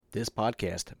This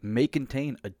podcast may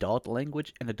contain adult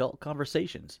language and adult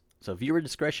conversations, so viewer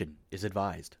discretion is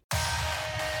advised.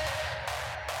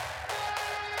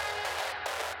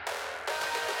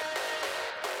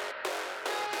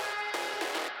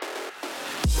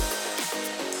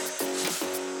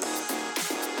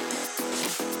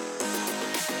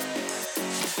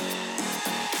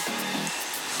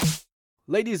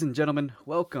 Ladies and gentlemen,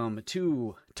 welcome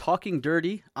to Talking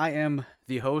Dirty. I am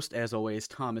the host, as always,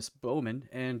 Thomas Bowman,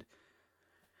 and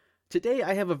today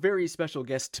I have a very special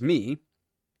guest to me.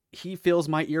 He fills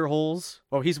my ear holes.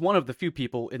 Well, he's one of the few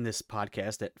people in this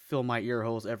podcast that fill my ear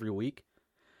holes every week.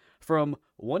 From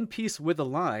One Piece with a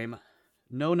Lime,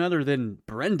 none other than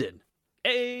Brendan.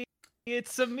 Hey,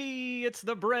 it's me. It's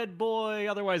the bread boy,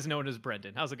 otherwise known as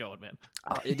Brendan. How's it going, man?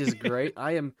 It is great.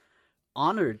 I am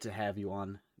honored to have you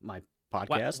on my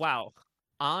podcast. Wow.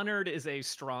 Honored is a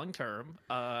strong term.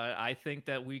 I think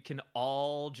that we can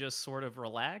all just sort of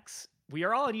relax. We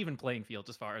are all an even playing field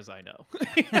as far as I know.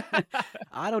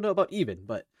 I don't know about even,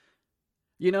 but,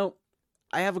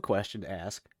 I have a question to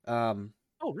ask.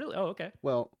 Oh, really? Oh, okay.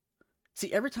 Well,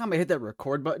 see, every time I hit that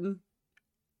record button,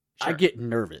 I Sure. get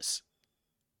nervous.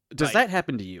 Does Right. that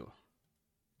happen to you?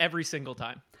 Every single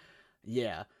time.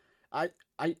 Yeah.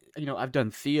 I've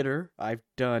done theater, I've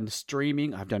done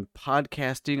streaming, I've done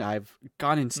podcasting, I've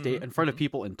gone in front of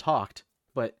people and talked,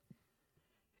 but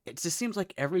it just seems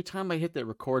like every time I hit the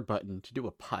record button to do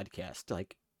a podcast,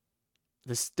 like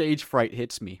the stage fright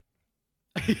hits me.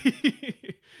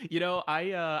 I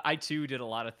too did a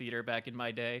lot of theater back in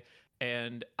my day,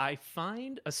 and I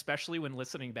find, especially when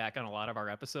listening back on a lot of our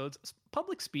episodes,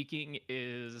 public speaking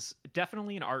is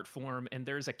definitely an art form, and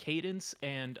there's a cadence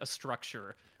and a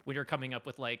structure when you're coming up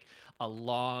with like a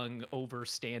long,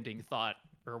 overstanding thought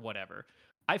or whatever.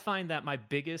 I find that my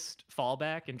biggest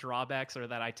fallback and drawbacks are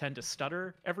that I tend to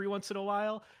stutter every once in a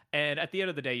while. And at the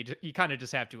end of the day, you kind of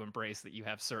just have to embrace that you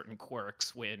have certain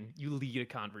quirks when you lead a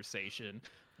conversation.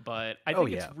 But I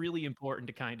think it's really important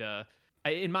to kind of,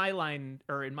 in my line,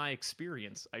 or in my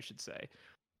experience, I should say,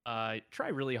 try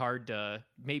really hard to,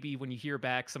 maybe when you hear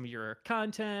back some of your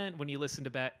content, when you listen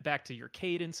to back to your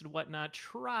cadence and whatnot,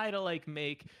 try to like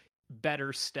make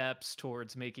better steps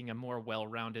towards making a more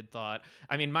well-rounded thought.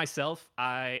 I mean, myself,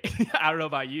 I I don't know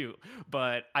about you,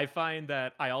 but I find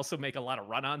that I also make a lot of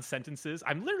run-on sentences.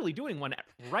 I'm literally doing one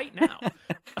right now.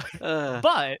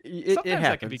 But sometimes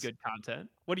that can be good content.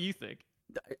 What do you think?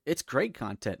 It's great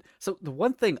content. So the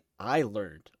one thing I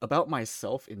learned about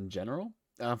myself in general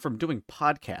from doing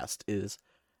podcast is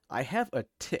I have a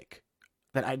tick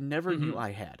that I never knew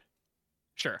I had.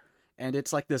 Sure. And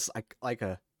it's like this, like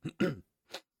a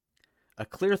a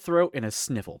clear throat and a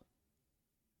sniffle.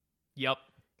 Yep.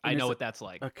 I know what that's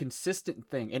like. A consistent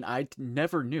thing, and I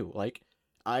never knew. Like,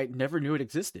 I never knew it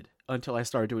existed until I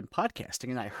started doing podcasting,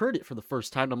 and I heard it for the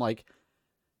first time. And I'm like,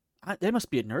 that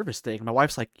must be a nervous thing. And my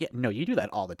wife's like, yeah, no, you do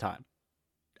that all the time.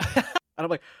 And I'm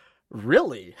like,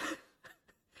 really?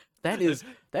 That is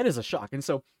a shock. And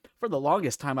so for the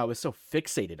longest time, I was so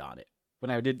fixated on it when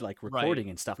I did like recording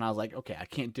and stuff. And I was like, okay, I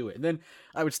can't do it. And then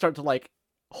I would start to like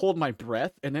hold my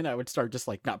breath, and then I would start just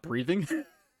like not breathing.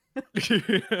 I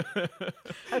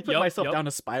put myself down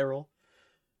a spiral.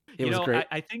 It was great.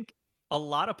 I think a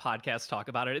lot of podcasts talk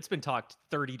about it. It's been talked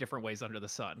 30 different ways under the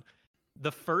sun.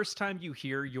 The first time you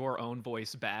hear your own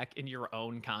voice back in your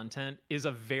own content is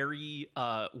a very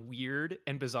weird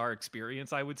and bizarre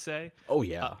experience, I would say. Oh,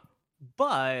 yeah.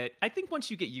 But I think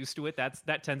once you get used to it,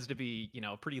 that tends to be,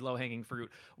 pretty low-hanging fruit.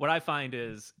 What I find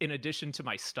is, in addition to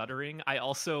my stuttering, I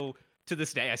also, to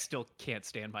this day, I still can't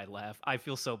stand my laugh. I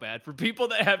feel so bad for people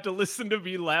that have to listen to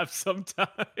me laugh sometimes.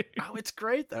 Oh, it's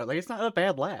great, though. Like, it's not a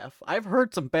bad laugh. I've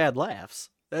heard some bad laughs.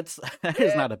 That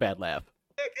is not a bad laugh.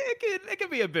 It can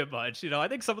be a bit much, I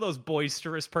think some of those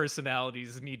boisterous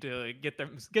personalities need to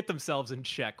get themselves in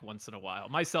check once in a while,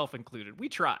 myself included.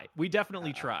 We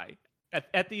definitely try.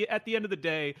 At the end of the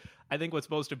day, I think what's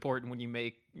most important when you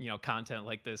make content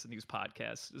like this and these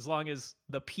podcasts, as long as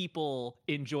the people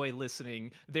enjoy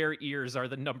listening, their ears are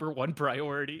the number one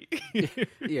priority.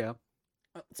 Yeah.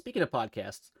 Speaking of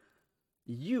podcasts,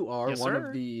 you are one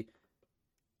of the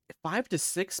 5 to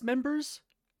 6 members.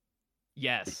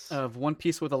 Yes. Of One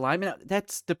Piece with a Lime.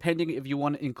 That's depending if you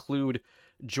want to include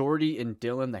Jordy and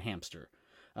Dylan the hamster.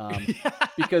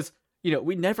 Because,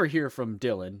 we never hear from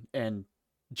Dylan, and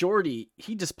Jordy,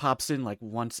 he just pops in like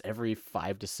once every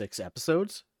 5 to 6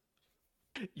 episodes.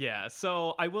 Yeah,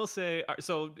 so I will say,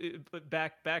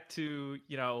 back to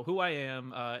who I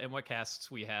am and what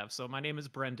casts we have. So my name is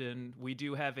Brendan. We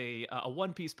do have a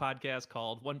One Piece podcast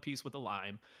called One Piece with a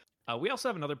Lime. We also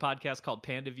have another podcast called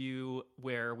Panda View,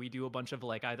 where we do a bunch of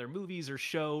like either movies or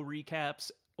show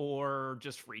recaps, or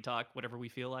just free talk, whatever we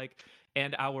feel like.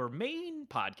 And our main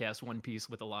podcast, One Piece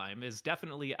with a Lime, is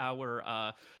definitely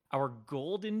our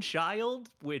golden child,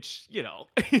 which, you know,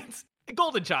 it's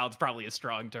golden child's probably a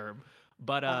strong term. I'd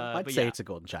But say yeah, it's a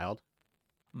golden child.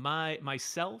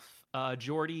 myself,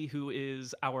 Jordy, who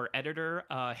is our editor,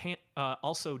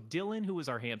 also Dylan, who is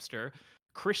our hamster,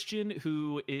 Christian,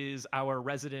 who is our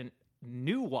resident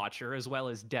new watcher, as well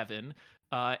as Devin,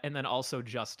 and then also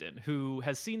Justin, who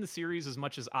has seen the series as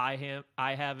much as I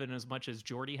have, and as much as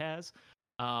Jordy has.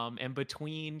 And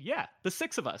between the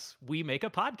six of us, we make a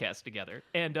podcast together.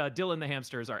 And Dylan the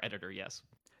hamster is our editor, yes,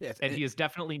 Yes, and he is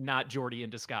definitely not Jordy in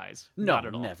disguise. no, Not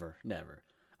at all. never.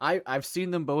 I've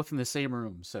seen them both in the same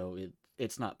room, so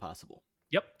it's not possible.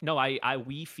 Yep. No,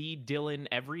 we feed Dylan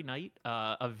every night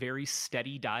a very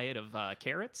steady diet of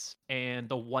carrots. And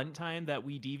the one time that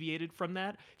we deviated from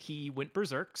that, he went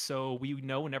berserk. So we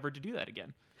know never to do that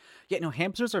again. Yeah, no,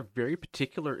 hamsters are very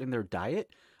particular in their diet.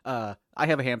 I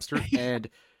have a hamster, and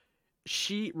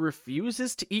she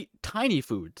refuses to eat tiny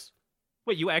foods.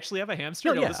 Wait, you actually have a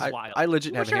hamster? No, yeah, this is wild. I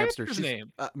legit have What's a your hamster. hamster's She's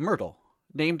name? Myrtle,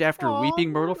 named after Aw,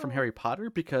 Weeping Myrtle from Myrtle. Harry Potter,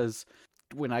 because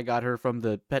when I got her from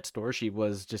the pet store, she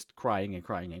was just crying and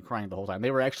crying and crying the whole time.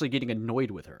 They were actually getting annoyed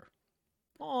with her.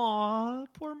 Aw,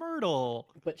 poor Myrtle.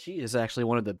 But she is actually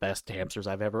one of the best hamsters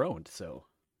I've ever owned, so...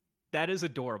 That is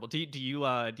adorable. Do you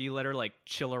let her like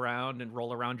chill around and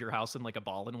roll around your house in like a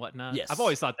ball and whatnot? Yes. I've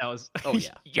always thought that was. Oh,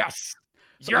 yeah. Yes.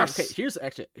 So, Yes.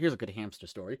 okay, here's a good hamster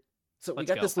story. So we Let's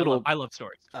got go. this little I love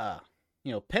stories.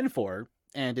 pen for her,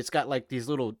 and it's got like these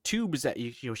little tubes that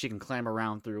she can climb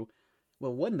around through.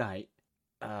 Well, one night,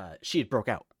 she had broke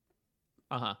out.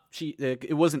 Uh-huh.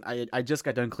 It wasn't. I just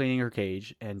got done cleaning her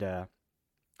cage, and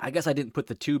I guess I didn't put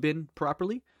the tube in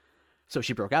properly, so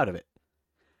she broke out of it.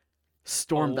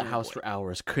 Stormed the house Oh. for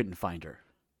hours, couldn't find her.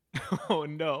 Oh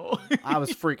no. I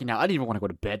was freaking out. I didn't even want to go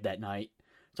to bed that night,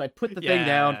 so I put the thing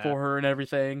down Yeah. for her and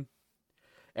everything.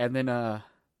 And then,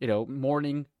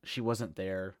 morning, she wasn't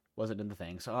there, wasn't in the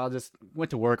thing. So I just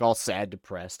went to work all sad,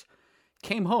 depressed.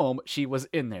 Came home, she was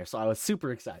in there, so I was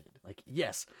super excited. Like,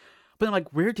 yes. But then,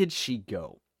 like, where did she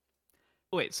go?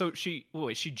 Wait, so she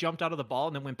jumped out of the ball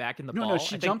and then went back in the ball? No,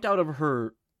 she jumped out of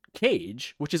her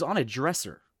cage, which is on a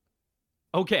dresser,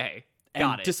 Okay. and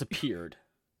Got it. disappeared.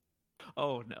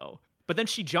 Oh no. But then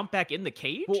she jumped back in the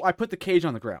cage? Well, I put the cage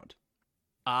on the ground,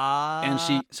 Ah. and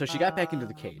she got back into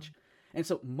the cage. And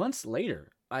so months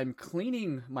later, I'm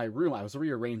cleaning my room. I was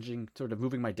rearranging, sort of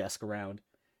moving my desk around,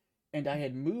 and I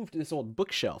had moved this old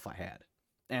bookshelf I had.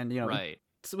 And, Right.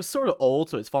 it was sort of old,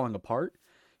 so it's falling apart.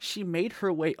 She made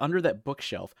her way under that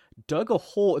bookshelf, dug a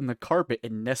hole in the carpet,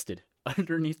 and nested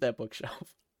underneath that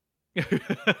bookshelf.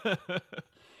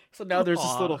 So now there's this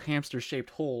Aw. little hamster-shaped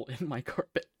hole in my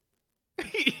carpet.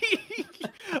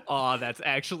 Oh, that's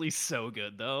actually so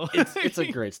good though. It's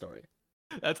a great story.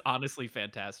 That's honestly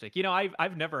fantastic. You know,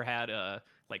 I've never had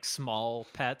like small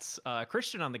pets.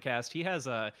 Christian on the cast, he has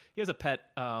a pet.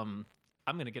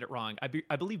 I'm gonna get it wrong.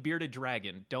 I believe bearded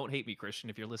dragon. Don't hate me, Christian,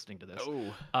 if you're listening to this.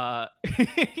 Oh.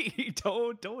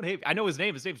 Don't hate me. I know his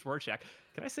name. His name's Rorschach.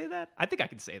 Can I say that? I think I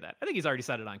can say that. I think he's already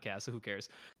said it on cast, so who cares?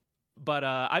 But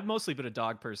I've mostly been a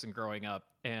dog person growing up,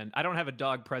 and I don't have a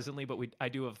dog presently, but I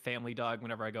do have a family dog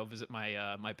whenever I go visit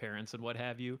my my parents and what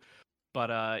have you.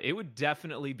 But it would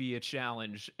definitely be a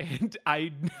challenge, and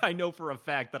I know for a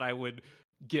fact that I would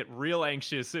get real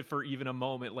anxious if for even a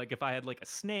moment, like if I had like a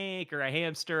snake or a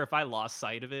hamster, if I lost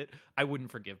sight of it, I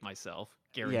wouldn't forgive myself.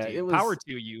 Guaranteed. it was- Power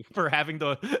to you for having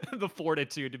the the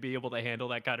fortitude to be able to handle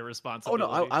that kind of Oh responsibility.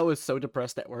 no, I was so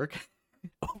depressed at work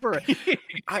over it.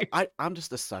 I'm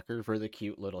just a sucker for the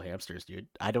cute little hamsters, dude.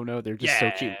 I don't know, they're just so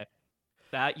cute.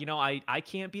 That I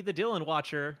can't be the Dylan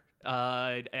watcher.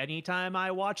 Anytime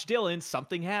I watch Dylan,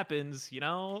 something happens.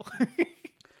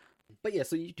 But yeah,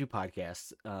 so you do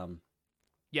podcasts.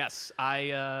 Yes,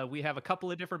 we have a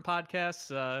couple of different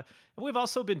podcasts. And we've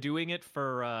also been doing it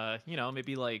for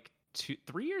maybe like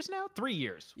 3 years now. 3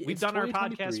 years. Yeah, We've it's done our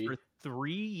podcast 2023. for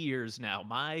 3 years now.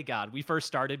 My God, we first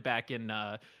started back in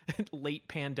late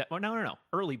pandemic. Oh, no,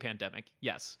 early pandemic.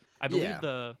 Yes, I believe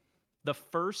Yeah. the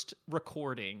first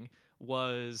recording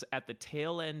was at the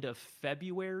tail end of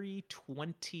February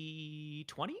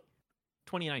 2020,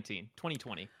 2019,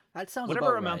 2020. That sounds Whatever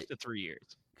about amounts right. to 3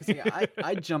 years. Because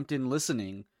I jumped in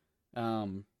listening,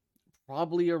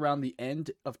 probably around the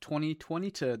end of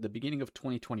 2020 to the beginning of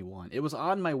 2021. It was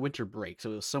on my winter break,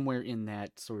 so it was somewhere in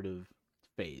that sort of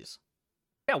phase.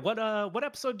 Yeah, what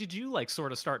episode did you like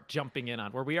sort of start jumping in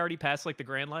on? Were we already past like the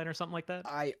Grand Line or something like that?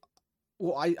 I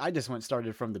just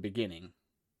started from the beginning.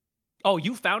 Oh,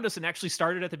 you found us and actually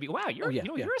started at the beginning. Wow, you're yeah.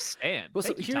 you're a stan. Well,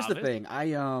 so Thank you, here's the Thomas. thing.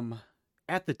 I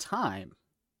at the time,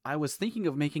 I was thinking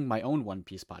of making my own One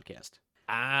Piece podcast.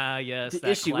 Ah, yes. The That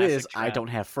issue classic is I trap. don't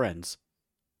have friends.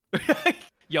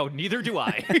 Yo, neither do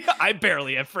I. I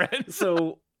barely have friends.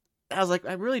 So I was like,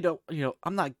 I really don't,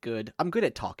 I'm not good. I'm good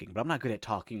at talking, but I'm not good at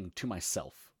talking to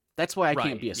myself. That's why I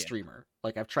can't be a Right, yeah. streamer.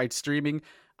 Like, I've tried streaming.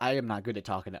 I am not good at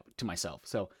talking to myself.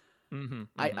 So Mm-hmm,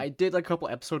 I did like a couple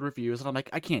episode reviews, and I'm like,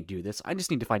 I can't do this. I just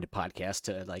need to find a podcast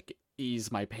to like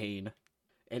ease my pain.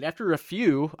 And after a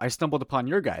few, I stumbled upon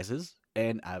your guys's,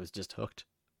 and I was just hooked.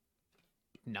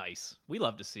 Nice. We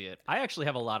love to see it. I actually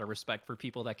have a lot of respect for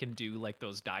people that can do like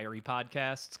those diary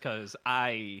podcasts because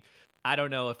I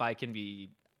don't know if I can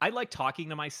be. I like talking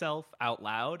to myself out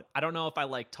loud. I don't know if I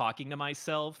like talking to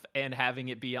myself and having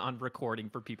it be on recording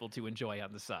for people to enjoy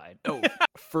on the side. Oh,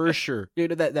 for sure.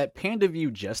 That Panda View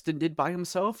Justin did by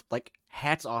himself, like,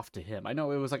 hats off to him. I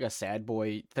know it was like a sad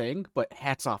boy thing, but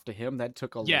hats off to him. That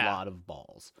took a Yeah. lot of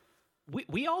balls.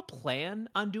 We all plan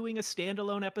on doing a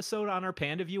standalone episode on our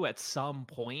Panda View at some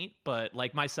point, but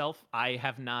like myself, I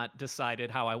have not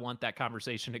decided how I want that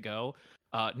conversation to go.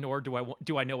 Nor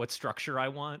do I know what structure I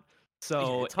want.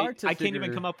 So it's hard to I can't even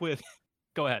figure- come up with.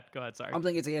 Go ahead. Sorry. I'm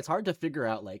thinking it's hard to figure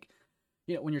out, like,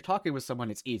 when you're talking with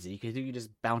someone, it's easy because you can just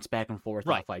bounce back and forth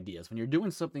Right. off ideas. When you're doing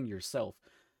something yourself,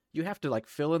 you have to like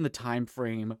fill in the time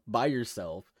frame by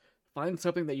yourself, find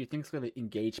something that you think is going to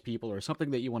engage people or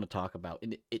something that you want to talk about,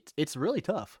 and it's really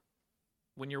tough.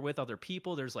 When you're with other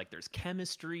people, there's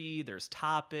chemistry, there's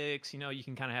topics, you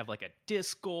can kind of have like a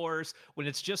discourse. When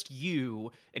it's just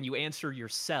you and you answer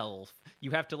yourself,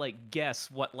 you have to like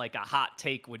guess what like a hot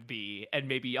take would be and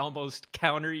maybe almost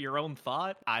counter your own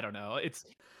thought. I don't know. It's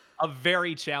a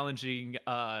very challenging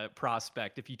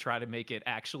prospect if you try to make it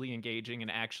actually engaging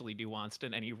and actually nuanced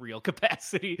in any real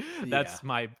capacity. That's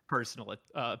my personal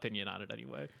opinion on it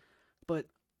anyway. But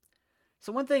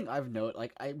so one thing I've noted,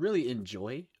 like, I really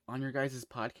enjoy on your guys'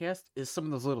 podcast is some of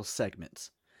those little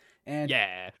segments. And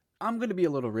Yeah. I'm going to be a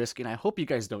little risky, and I hope you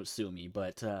guys don't sue me,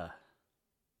 but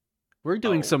we're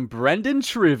doing Oh. some Brendan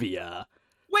trivia.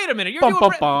 Wait a minute, you're Bum, doing.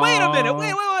 bum, bum. Wait a minute,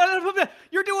 wait.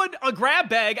 You're doing a grab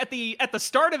bag at the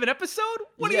start of an episode.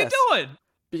 What Yes. are you doing?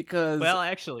 Because Well,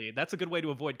 actually, that's a good way to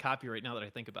avoid copyright. Now that I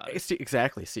think about it.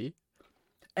 exactly, see?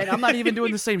 And I'm not even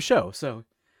doing the same show, so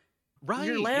Right.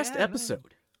 your last yeah, no.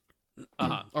 episode,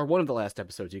 Uh-huh. or one of the last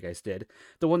episodes you guys did,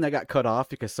 the one that got cut off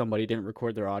because somebody didn't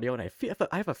record their audio, and I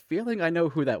have a feeling I know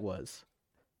who that was.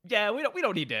 Yeah, we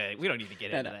don't need to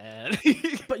get I into know.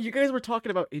 that. But you guys were talking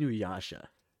about Inuyasha.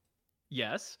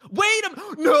 Yes. Wait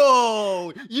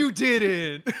no, you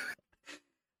didn't.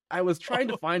 I was trying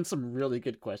to find some really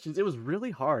good questions. It was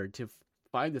really hard to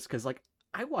find this because, like,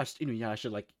 I watched Inuyasha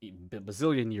like a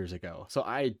bazillion years ago, so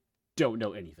I don't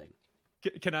know anything.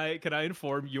 Can I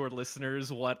inform your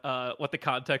listeners what the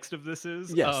context of this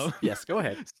is? Yes, yes, go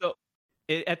ahead. So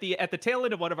at the tail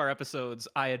end of one of our episodes,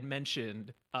 I had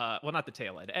mentioned, well, not the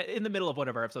tail end, in the middle of one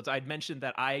of our episodes, I had mentioned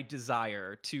that I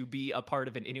desire to be a part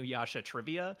of an Inuyasha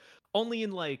trivia, only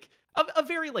in like a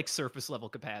very like surface level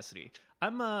capacity.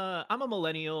 I'm a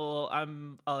millennial.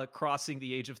 I'm crossing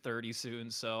the age of 30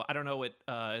 soon, so I don't know what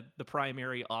the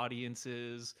primary audience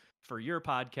is for your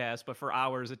podcast, but for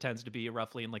ours, it tends to be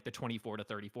roughly in like the 24 to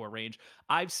 34 range.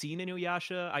 I've seen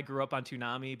Inuyasha. I grew up on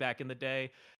Toonami back in the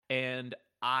day, and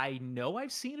I know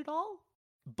I've seen it all,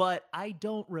 but I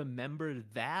don't remember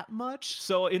that much.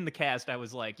 So in the cast, I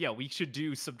was like, yeah, we should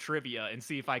do some trivia and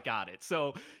see if I got it.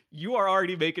 So you are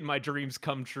already making my dreams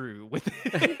come true with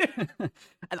it.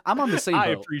 And I'm on the same boat. I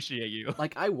appreciate you.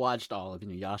 Like, I watched all of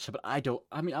Inuyasha, but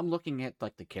I'm looking at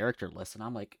like the character list, and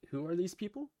I'm like, who are these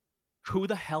people? Who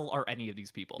the hell are any of these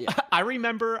people? Yeah. I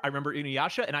remember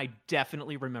Inuyasha, and I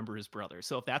definitely remember his brother.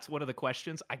 So if that's one of the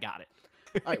questions, I got it.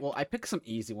 All right, well, I picked some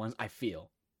easy ones, I feel.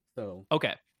 So,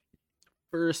 Okay.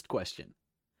 first question.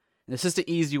 And this is to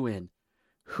ease you in.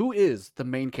 Who is the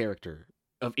main character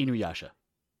of Inuyasha?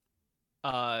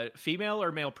 Female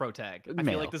or male protag? I feel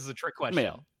Male. like this is a trick question.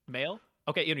 Male. Male?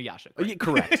 Okay, Inuyasha. Oh, yeah,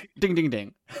 correct. Ding, ding,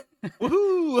 ding.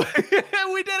 Woohoo!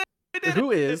 We did it!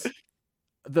 Who is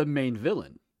the main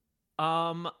villain?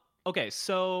 Okay,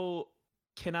 so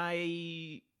can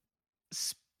I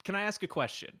ask a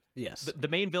question? Yes. The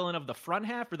main villain of the front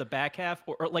half or the back half,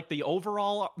 or like the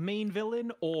overall main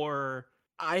villain, or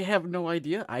I have no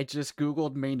idea. I just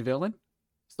Googled main villain.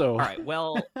 So all right,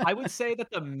 well, I would say that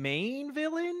the main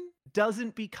villain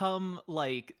doesn't become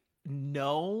like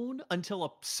known until a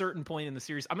certain point in the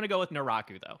series. I'm gonna go with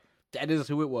Naraku though. that is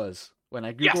who it was. When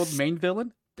I Googled Yes! main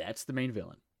villain, that's the main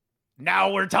villain.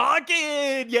 Now we're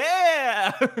talking!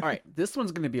 Yeah! All right, this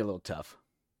one's going to be a little tough.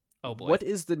 Oh boy. What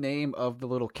is the name of the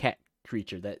little cat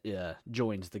creature that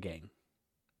joins the gang?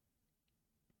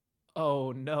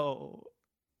 Oh no.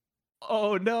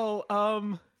 Oh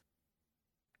no.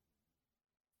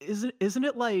 Isn't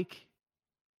it like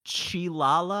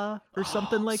Chilala or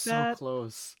something Oh, like so that?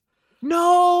 close.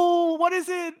 No, what is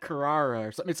it? Kirara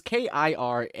or something. It's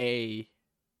Kira. Hey,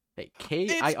 It's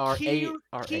Kira.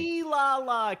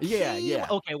 Kilala. Yeah, yeah.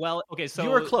 Okay, well, okay, You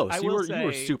were so close. You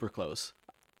were super close.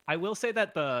 I will say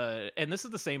that and this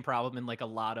is the same problem in like a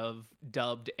lot of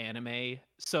dubbed anime.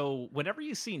 So whenever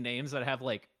you see names that have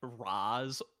like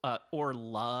Ras or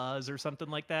Las or something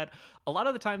like that, a lot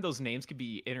of the time those names could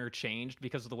be interchanged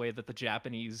because of the way that the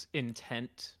Japanese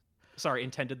intended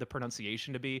the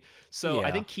pronunciation to be. So I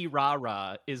Yeah. think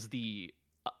Kirara is the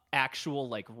actual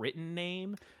like written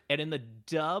name, and in the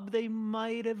dub they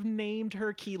might have named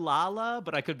her Kilala,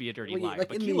 but I could be a dirty Well, liar. like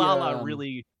But in the Kilala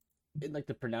really. in like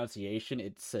the pronunciation,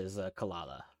 it says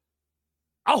Kalala.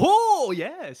 Oh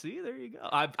yeah, see, there you go.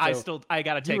 So I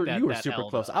gotta take you were that super L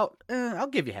close. though. I'll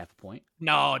give you half a point.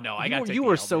 No, I gotta take You the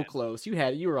were L, so man. close.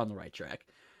 You were on the right track.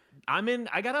 I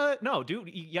gotta no, dude.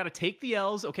 You gotta take the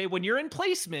L's. Okay, when you're in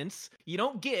placements, you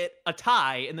don't get a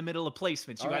tie in the middle of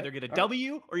placements. You either get a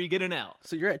W or you get an L.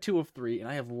 So you're at 2 of 3, and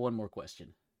I have one more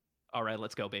question. All right,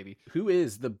 let's go, baby. Who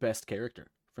is the best character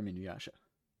from Inuyasha?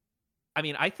 I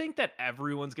mean, I think that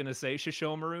everyone's gonna say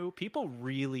Shishomaru. People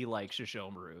really like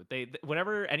Shishomaru.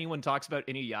 Whenever anyone talks about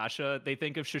Inuyasha, they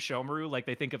think of Shishomaru like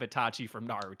they think of Itachi from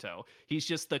Naruto. He's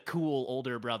just the cool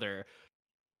older brother.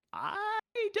 I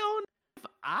don't know if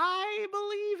I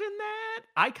believe in that.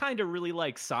 I kind of really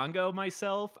like Sango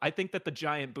myself. I think that the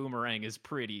giant boomerang is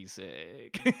pretty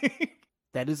sick.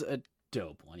 That is a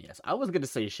dope one. Yes, I was gonna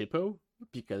say Shippo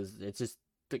because it's just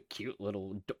the cute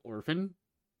little orphan.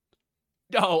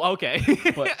 Oh, okay.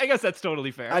 But I guess that's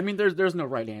totally fair. I mean, there's no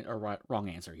wrong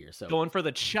answer here. So Going for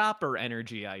the chopper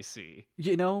energy, I see.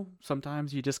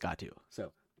 sometimes you just got to.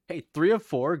 So hey, 3 of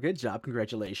 4. Good job.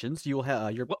 Congratulations. You'll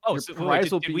have your So prize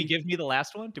will did be. we give me the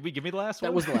last one? Did we give me the last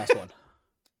one? That was the last one.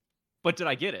 But did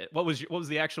I get it? What was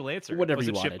the actual answer? Whatever was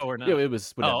you it wanted. Shippo or not? It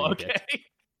was whatever Oh, you okay.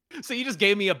 picked. So you just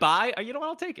gave me a buy. You know what?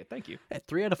 I'll take it. Thank you. At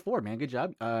 3 out of 4, man. Good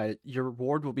job. Your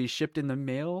reward will be shipped in the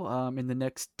mail in the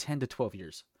next 10 to 12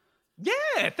 years.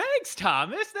 Yeah, thanks,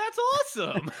 Thomas. That's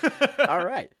awesome. All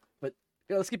right, but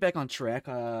let's get back on track.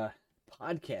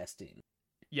 Podcasting.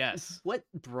 Yes. What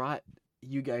brought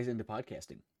you guys into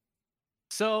podcasting?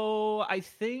 So I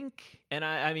think, and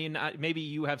I mean, maybe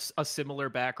you have a similar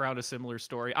background, a similar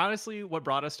story. Honestly, what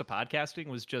brought us to podcasting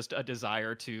was just a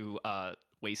desire to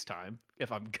waste time,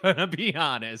 if I'm gonna be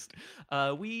honest.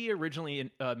 We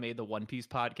originally made the One Piece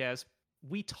podcast.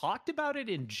 We talked about it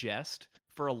in jest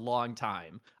for a long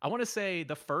time. I want to say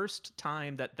the first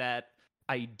time that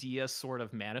idea sort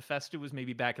of manifested was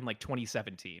maybe back in like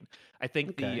 2017. I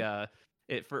think Okay.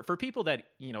 for people that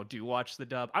do watch the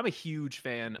dub, I'm a huge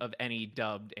fan of any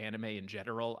dubbed anime in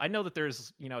general. I know that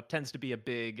there's tends to be a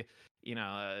big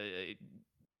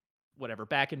whatever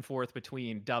back and forth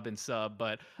between dub and sub,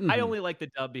 but I Mm-hmm. only like the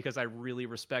dub because I really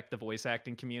respect the voice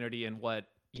acting community and what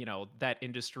that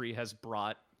industry has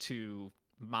brought to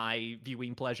my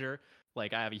viewing pleasure.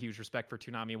 Like I have a huge respect for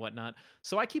Toonami and whatnot,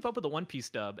 so I keep up with the One Piece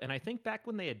dub. And I think back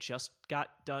when they had just got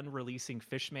done releasing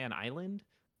Fishman Island,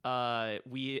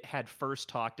 we had first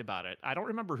talked about it. I don't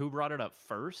remember who brought it up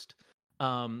first,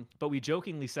 but we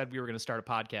jokingly said we were going to start a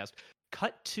podcast.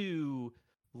 Cut to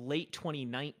late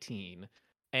 2019,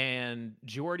 and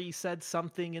Jordy said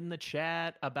something in the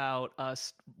chat about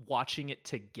us watching it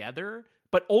together,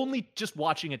 but only just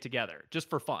watching it together, just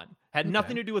for fun. Had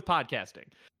nothing to do with podcasting.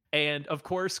 And of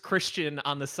course, Christian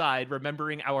on the side,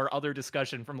 remembering our other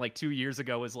discussion from like 2 years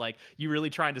ago, was like, "You really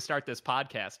trying to start this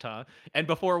podcast, huh?" And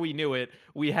before we knew it,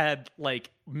 we had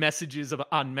like messages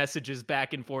on messages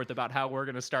back and forth about how we're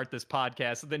going to start this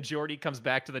podcast. And then Jordy comes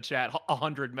back to the chat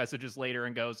 100 messages later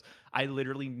and goes, "I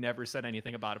literally never said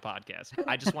anything about a podcast.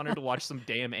 I just wanted to watch some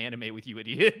damn anime with you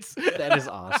idiots." That is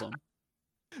awesome.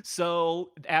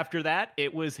 So after that,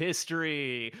 it was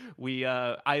history.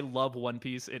 I love One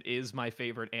Piece. It is my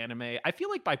favorite anime. I feel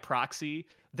like by proxy,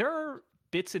 there are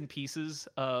bits and pieces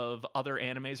of other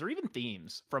animes or even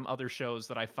themes from other shows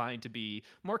that I find to be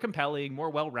more compelling, more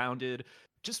well-rounded,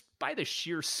 just by the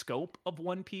sheer scope of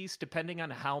One Piece, depending on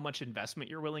how much investment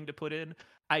you're willing to put in.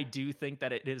 I do think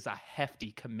that it is a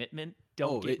hefty commitment.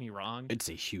 Don't get me wrong. It's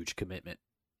a huge commitment.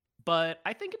 But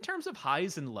I think in terms of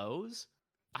highs and lows,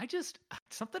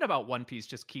 something about One Piece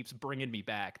just keeps bringing me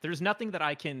back. There's nothing that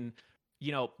I can,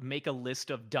 make a list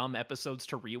of dumb episodes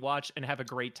to rewatch and have a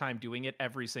great time doing it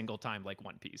every single time like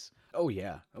One Piece. Oh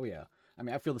yeah. I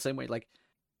mean, I feel the same way. Like,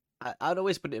 I'd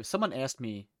always put if someone asked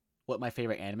me what my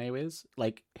favorite anime is,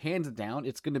 like hands down,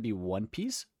 it's gonna be One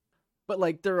Piece. But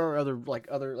like, there are other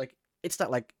it's not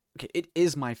like okay, it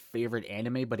is my favorite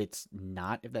anime, but it's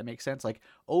not, if that makes sense. Like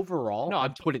overall, No,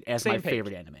 I'd put it as my same page.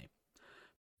 favorite anime.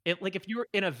 It, like if you were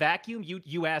in a vacuum,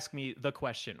 you ask me the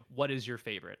question, what is your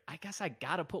favorite? I guess I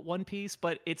gotta put One Piece,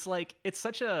 but it's like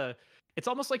it's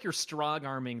almost like you're strong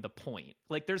arming the point.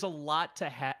 Like there's a lot to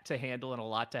handle and a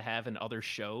lot to have in other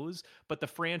shows, but the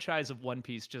franchise of One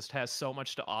Piece just has so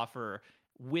much to offer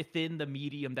within the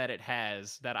medium that it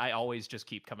has that I always just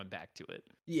keep coming back to it.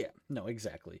 Yeah, no,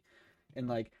 exactly. And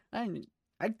like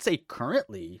I'd say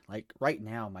currently, like right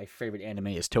now, my favorite anime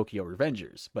is Tokyo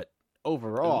Revengers, but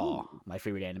overall, Ooh. my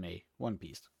favorite anime, One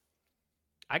Piece.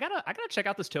 I gotta check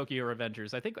out this Tokyo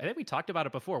Revengers. I think we talked about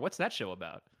it before. What's that show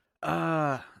about?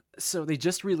 Uh, so they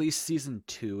just released season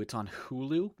 2. It's on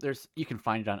Hulu. You can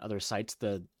find it on other sites.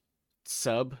 The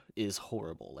sub is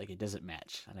horrible. Like it doesn't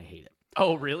match, and I hate it.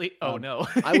 Oh, really? Oh Um, no.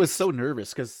 I was so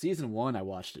nervous because season 1 I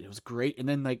watched it. It was great, and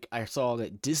then like I saw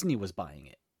that Disney was buying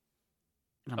it,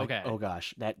 and I'm like, Okay, oh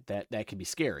gosh, that could be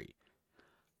scary.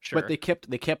 But sure.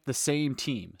 they kept the same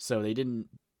team, so they didn't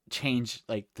change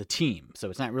like the team. So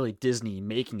it's not really Disney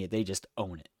making it; they just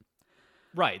own it.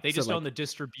 Right, they So just own like, the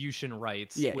distribution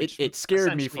rights, yeah, which it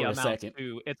scared me essentially for a amounts second.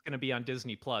 to it's going to be on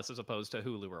Disney Plus as opposed to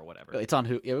Hulu or whatever. It's on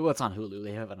Hulu. Yeah, well, it's on Hulu.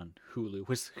 They have it on Hulu.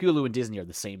 Which Hulu and Disney are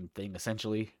the same thing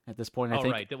essentially at this point. I Oh,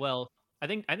 think. right. Well, I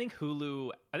think Hulu.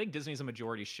 I think Disney's a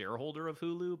majority shareholder of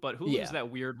Hulu, but Hulu's Yeah, that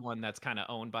weird one that's kind of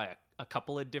owned by a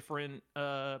couple of different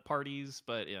parties.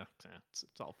 But yeah, it's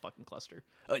all fucking cluster.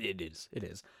 it is. It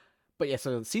is. But yeah,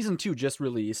 so season 2 just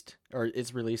released, or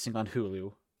it's releasing on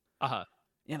Hulu, Uh huh.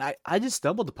 and I just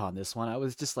stumbled upon this one. I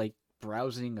was just like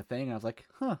browsing a thing, and I was like,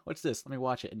 huh, what's this? Let me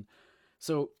watch it. And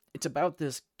so it's about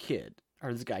this kid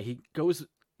or this guy.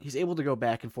 He's able to go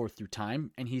back and forth through time,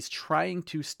 and he's trying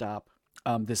to stop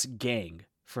this gang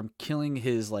from killing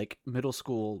his like middle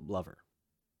school lover.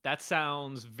 That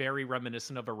sounds very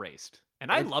reminiscent of Erased,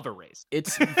 and I It, love Erased.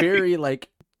 it's very like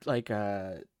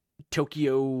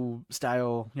Tokyo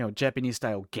style, Japanese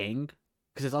style gang,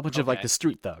 because it's a bunch of like Okay. the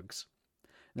street thugs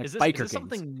and Is like this biker gangs.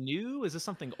 something new? Is this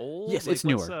something old? Yes, Like it's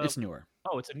what's newer. It's newer.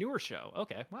 Oh, it's a newer show.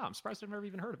 Okay. Wow, I'm surprised I've never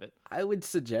even heard of it. I would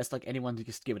suggest like anyone to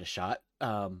just give it a shot.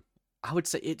 I would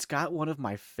say it's got one of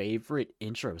my favorite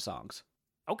intro songs.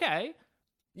 Okay.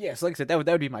 Yes, like I said, that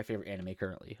would be my favorite anime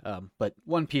currently. But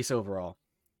One Piece overall,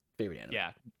 favorite anime.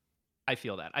 Yeah, I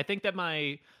feel that. I think that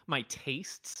my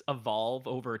tastes evolve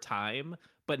over time,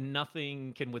 but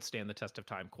nothing can withstand the test of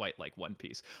time quite like One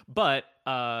Piece. But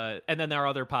and then there are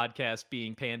other podcasts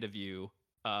being Panda View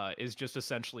is just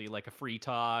essentially like a free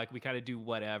talk. We kind of do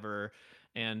whatever.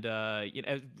 And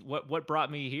what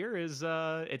brought me here is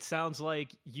it sounds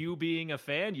like you being a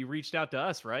fan, you reached out to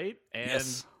us, right? And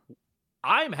Yes.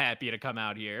 I'm happy to come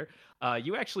out here.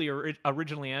 You actually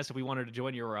originally asked if we wanted to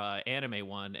join your anime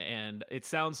one, and it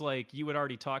sounds like you had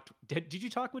already talked. Did you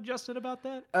talk with Justin about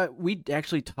that? We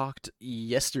actually talked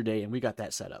yesterday and we got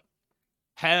that set up.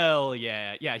 Hell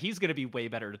yeah, yeah. He's gonna be way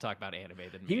better to talk about anime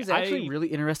than He me. was actually really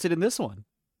interested in this one.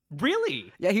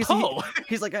 Really. Yeah, Oh,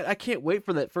 he's like, I can't wait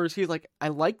for that first. He's like, I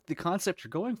like the concept you're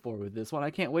going for with this one. I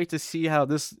can't wait to see how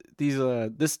this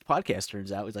podcast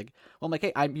turns out. He's like, well, I'm like,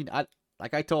 hey, I mean,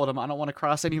 like I told him, I don't want to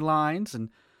cross any lines, and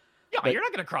yeah. but You're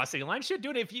not gonna cross any line. Shit,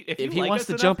 dude. If if you he like wants us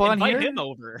to enough, jump on invite here, him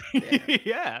over. yeah,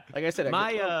 Yeah. like I said,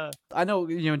 My I know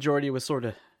Jordy was sort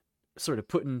of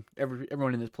putting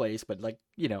everyone in his place, but like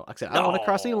like I said, I don't want to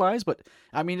cross any no. lines. But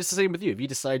I mean, it's the same with you. If you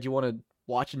decide you want to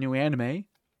watch a new anime,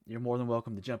 you're more than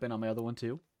welcome to jump in on my other one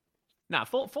too. Nah,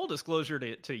 full disclosure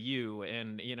to you,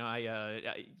 and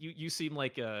you seem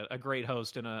like a great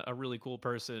host and a really cool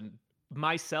person.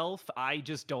 Myself, I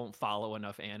just don't follow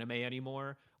enough anime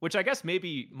anymore, which I guess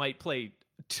maybe might play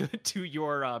to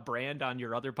your brand on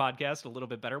your other podcast a little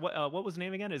bit better. What was the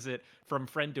name again? Is it From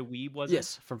Friend to Weeb? Was it?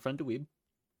 Yes, from friend to weeb.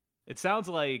 It sounds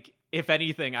like if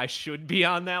anything, I should be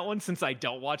on that one since I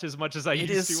don't watch as much as I It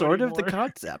used is to sort of the anymore.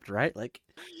 concept, right? Like,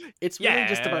 it's really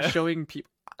just about Yeah. showing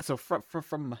people. So from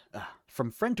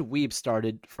friend to weeb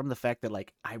started from the fact that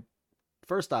like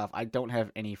first off, I don't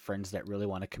have any friends that really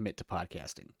want to commit to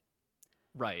podcasting.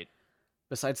 Right.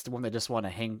 Besides the one that just want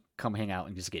to come hang out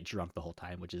and just get drunk the whole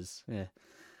time, which is,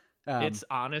 It's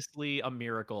honestly a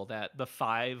miracle that the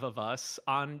five of us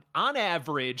on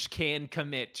average can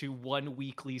commit to one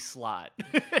weekly slot.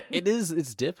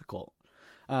 it's difficult.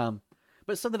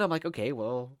 But something I'm like, okay,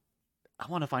 well, I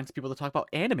want to find some people to talk about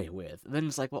anime with. And then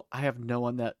it's like, well, I have no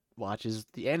one that watches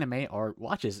the anime or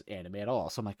watches anime at all.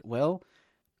 So I'm like, well,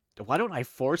 why don't I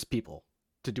force people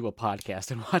to do a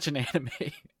podcast and watch an anime?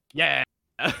 Yeah.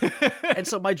 And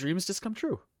so my dreams just come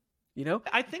true, you know?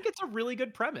 I think it's a really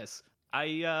good premise.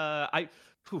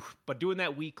 But doing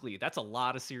that weekly, that's a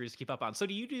lot of series to keep up on. So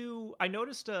do you do, I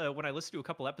noticed when I listened to a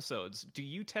couple episodes, do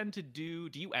you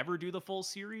ever do the full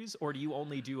series, or do you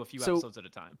only do a few So episodes at a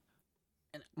time?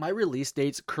 my release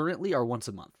dates currently are once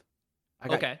a month.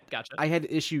 Okay, gotcha. I had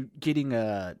issue getting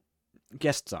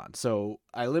guests on, so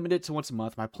I limit it to once a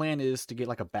month. My plan is to get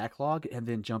like a backlog and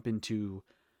then jump into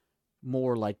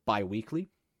more like bi-weekly.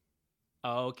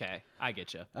 Okay, I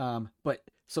get you. But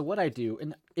so what I do,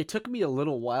 and it took me a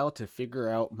little while to figure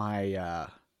out my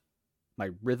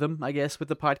rhythm, I guess, with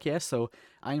the podcast. So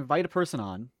I invite a person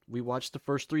on. We watch the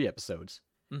first 3 episodes.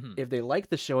 Hmm. If they like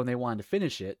the show and they want to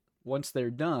finish it, once they're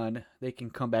done, they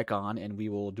can come back on and we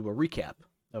will do a recap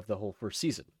of the whole first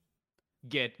season.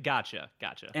 Gotcha.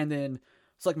 And then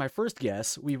it's like my first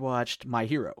guess, we watched My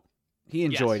Hero. He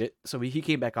enjoyed it, so he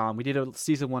came back on. We did a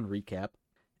season 1 recap,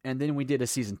 and then we did a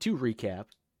season 2 recap.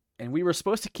 And we were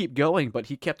supposed to keep going, but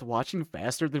he kept watching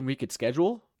faster than we could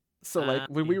schedule. So like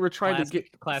when we were trying to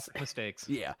get classic mistakes.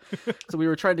 Yeah. So we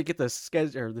were trying to get the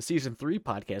schedule or the season 3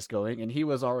 podcast going, and he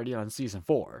was already on season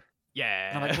 4. Yeah.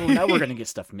 And I'm like, well, now we're gonna get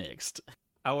stuff mixed.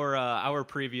 Our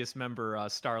previous member,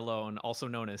 Starlone, also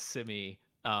known as Simi,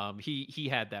 he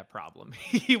had that problem.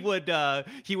 He would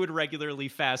regularly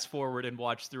fast forward and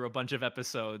watch through a bunch of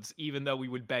episodes, even though we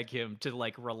would beg him to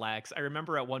like relax. I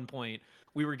remember at one point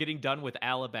we were getting done with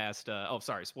Alabasta. Oh,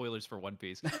 sorry, spoilers for One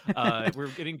Piece. We were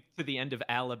getting to the end of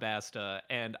Alabasta,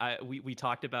 and we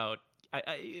talked about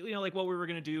like what we were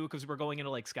gonna do because we were going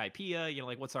into like Skypiea.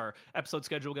 Like what's our episode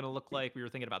schedule gonna look like? We were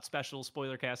thinking about special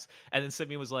spoiler casts, and then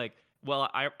Sydney was like, "Well,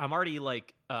 I'm already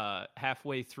like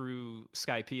halfway through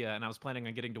Skypiea, and I was planning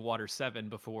on getting to Water 7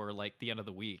 before like the end of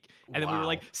the week." And then we were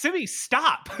like, "Simi,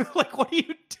 stop! Like, what are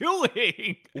you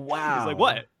doing?" Wow. He's like,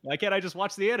 "What? Why can't I just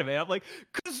watch the anime?" I'm like,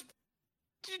 "Cause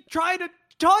trying to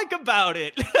talk about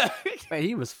it." Man,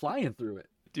 he was flying through it.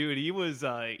 Dude, he was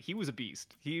a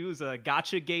beast. He was a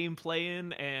gotcha game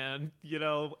playing and,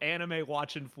 anime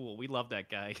watching fool. We love that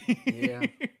guy. Yeah.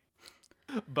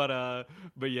 But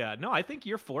yeah, no, I think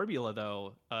your formula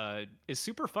though is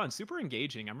super fun, super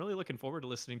engaging. I'm really looking forward to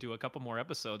listening to a couple more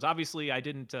episodes. Obviously, I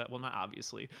didn't well, not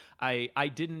obviously.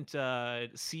 I didn't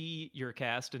see your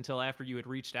cast until after you had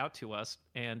reached out to us,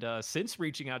 and since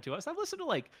reaching out to us, I've listened to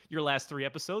like your last 3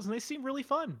 episodes and they seem really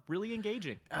fun, really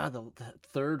engaging. The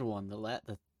third one,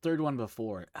 the third one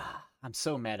before. I'm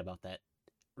so mad about that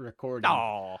recording.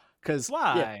 Oh. Cuz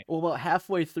why? Yeah, well, about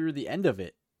halfway through the end of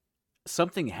it,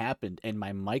 something happened and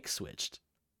my mic switched.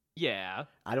 Yeah.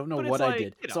 I don't know what I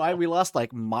did. So we lost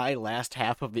like my last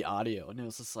half of the audio, and it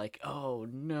was just like, oh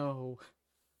no.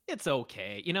 It's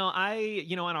okay. On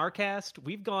our cast,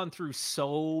 we've gone through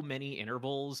so many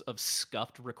intervals of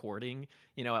scuffed recording.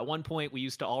 At one point we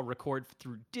used to all record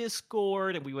through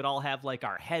Discord, and we would all have like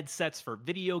our headsets for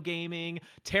video gaming,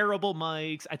 terrible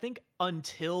mics. I think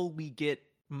until we get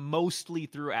mostly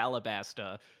through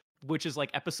Alabasta, which is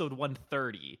like episode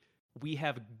 130, we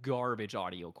have garbage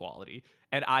audio quality.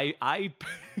 And I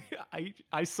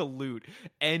salute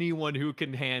anyone who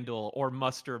can handle or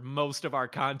muster most of our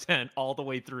content all the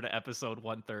way through to episode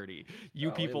 130.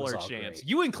 You people are champs. Great.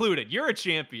 You included. You're a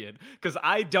champion. Because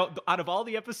I don't, out of all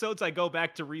the episodes I go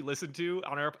back to re-listen to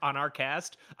on our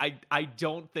cast, I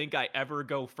don't think I ever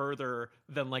go further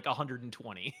than like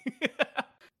 120.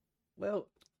 Well,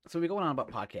 so we're going on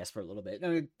about podcasts for a little bit.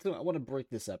 I want to break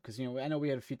this up because, I know we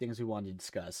had a few things we wanted to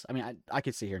discuss. I mean, I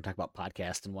could sit here and talk about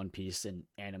podcasts and One Piece and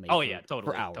anime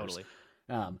for hours. Totally.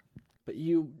 But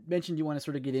you mentioned you want to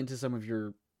sort of get into some of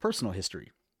your personal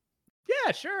history.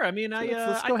 Yeah, sure. I mean,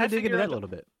 let's go ahead and dig into that a little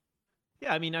bit.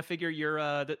 Yeah, I mean, I figure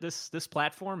you're this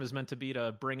platform is meant to be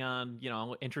to bring on,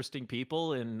 interesting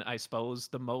people, and I suppose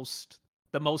the most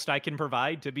I can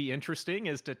provide to be interesting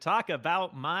is to talk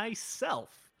about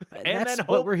myself. And that's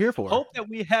what we're here for. Hope that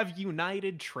we have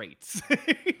united traits.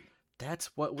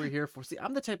 That's what we're here for. See,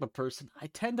 I'm the type of person, I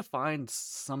tend to find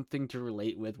something to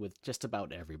relate with just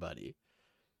about everybody.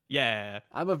 Yeah.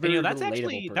 I'm a very relatable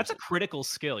person. That's a critical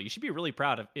skill. You should be really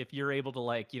proud of if you're able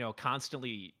to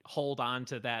constantly hold on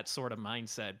to that sort of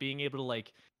mindset, being able to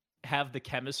like have the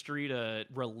chemistry to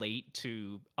relate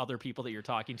to other people that you're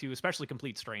talking to, especially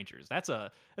complete strangers. That's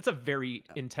a very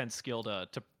intense skill to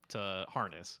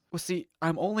harness. Well, see,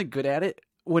 I'm only good at it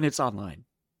when it's online.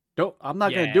 I'm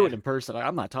not going to do it in person.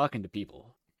 I'm not talking to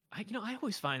people. I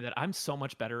always find that I'm so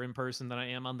much better in person than I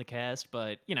am on the cast,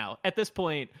 but at this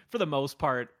point, for the most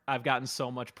part, I've gotten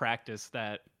so much practice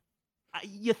that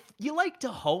you like to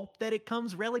hope that it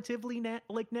comes relatively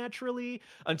naturally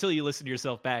until you listen to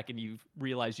yourself back and you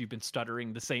realize you've been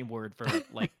stuttering the same word for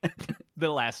like the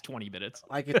last 20 minutes.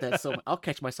 I get that so I'll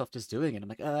catch myself just doing it. I'm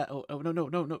like, oh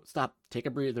no, stop, take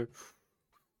a breather.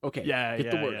 Okay, Yeah, get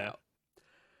the yeah, word yeah. out.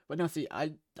 But no, see,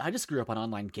 I just grew up on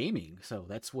online gaming, so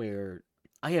that's where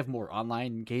I have more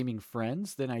online gaming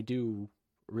friends than I do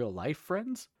real life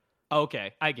friends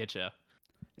Okay, I get you.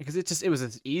 because it was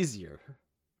just easier.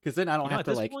 Because then I don't have At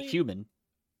to this like point, human.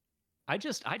 I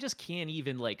just can't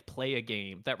even like play a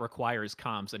game that requires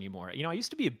comms anymore. I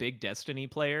used to be a big Destiny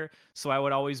player, so I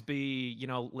would always be,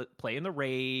 playing the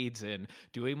raids and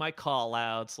doing my call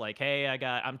outs like, "Hey,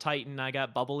 I'm Titan, I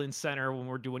got bubble in center when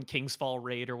we're doing King's Fall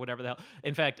raid or whatever the hell."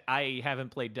 In fact, I haven't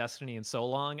played Destiny in so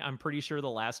long. I'm pretty sure the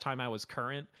last time I was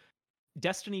current,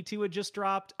 Destiny 2 had just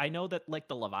dropped. I know that like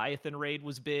the Leviathan raid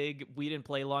was big. We didn't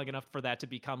play long enough for that to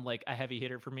become like a heavy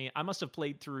hitter for me. I must have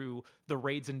played through the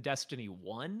raids in Destiny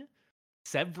 1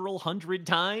 several hundred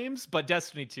times, but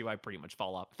Destiny 2 I pretty much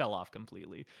fell off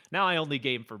completely. Now I only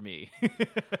game for me.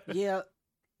 Yeah,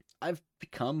 I've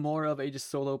become more of a just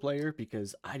solo player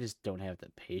because I just don't have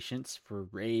the patience for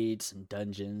raids and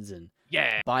dungeons and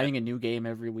Yeah, buying a new game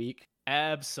every week.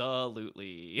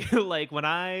 absolutely. Like when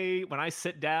I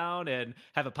sit down and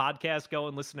have a podcast go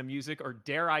and listen to music, or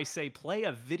dare I say play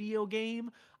a video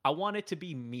game, I want it to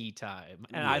be me time,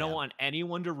 and I don't Yeah, want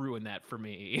anyone to ruin that for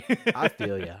me. I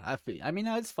feel ya. I mean,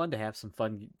 it's fun to have some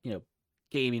fun,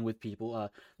 gaming with people.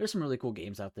 There's some really cool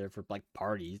games out there for like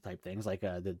party type things, like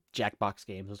the Jackbox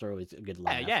games. Those are always a good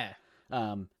Yeah, laugh. yeah.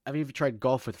 I mean, if you tried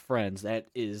golf with friends, that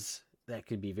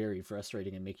could be very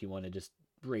frustrating and make you want to just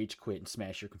rage quit and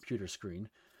smash your computer screen.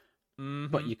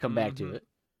 But Mhm. you come back to Mhm. it.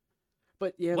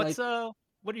 But yeah, What's like,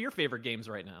 what are your favorite games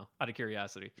right now? Out of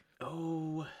curiosity.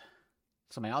 oh,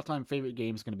 so my all-time favorite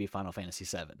game is going to be Final Fantasy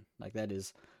VII. Like that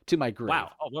is to my grave.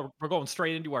 Wow. Oh, we're going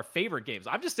straight into our favorite games.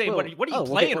 I'm just saying, Well, what are you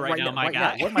oh, okay. playing Well, right right now, now, my right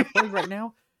now, guy? what am I playing right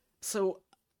now? So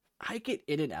I get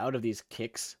in and out of these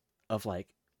kicks of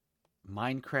like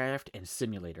Minecraft and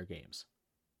simulator games.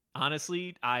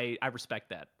 Honestly, I respect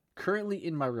that. Currently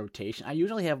in my rotation, I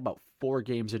usually have about 4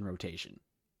 games in rotation,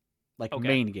 like Okay.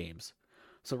 main games.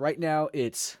 So right now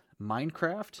it's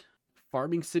Minecraft,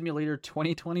 Farming Simulator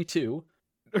 2022,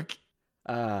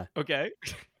 uh, Okay.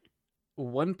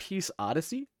 One Piece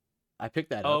Odyssey. I picked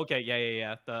that Oh, up, okay. Yeah,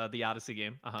 yeah, yeah. The Odyssey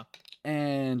game. Uh-huh.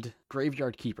 and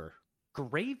Graveyard Keeper.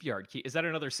 Graveyard Key. Is that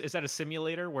a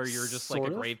simulator where you're just like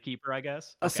a Sort of. gravekeeper, I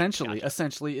guess? Okay, Essentially, gotcha.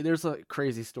 essentially, there's a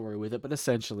crazy story with it, but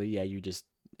essentially, yeah,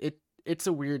 it's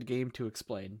a weird game to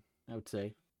explain, I would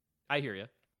say. I hear you.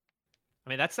 I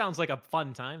mean, that sounds like a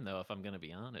fun time though, if I'm gonna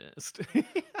be honest.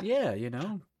 Yeah,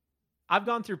 I've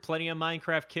gone through plenty of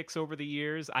Minecraft kicks over the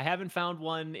years. I haven't found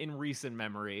one in recent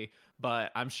memory,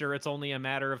 but I'm sure it's only a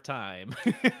matter of time.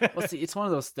 Well, see, it's one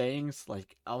of those things,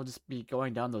 like, I'll just be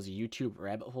going down those YouTube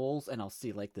rabbit holes and I'll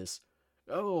see, like, this,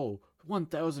 oh,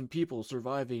 1,000 people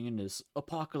surviving in this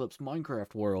apocalypse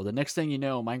Minecraft world. The next thing you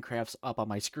know, Minecraft's up on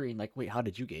my screen, like, wait, how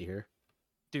did you get here?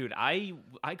 Dude, I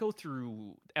go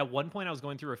through at one point I was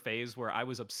going through a phase where I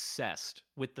was obsessed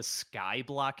with the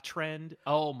skyblock trend.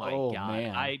 Oh my Oh, god.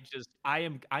 man. I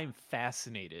am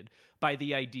fascinated by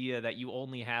the idea that you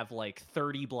only have like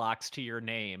 30 blocks to your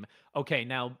name. Okay,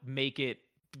 now make it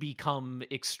become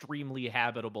extremely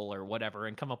habitable or whatever,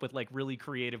 and come up with like really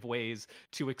creative ways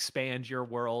to expand your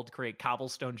world, create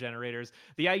cobblestone generators.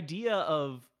 The idea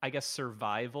of, I guess,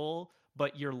 survival,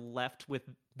 but you're left with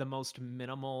the most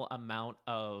minimal amount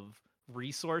of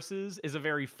resources is a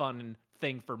very fun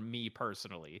thing for me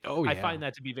personally. Oh, I yeah. find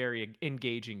that to be very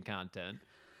engaging content.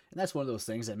 And that's one of those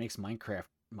things that makes Minecraft.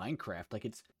 Like,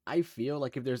 I feel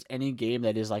like if there's any game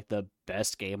that is, like, the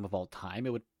best game of all time,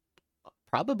 it would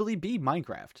probably be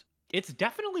Minecraft. It's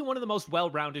definitely one of the most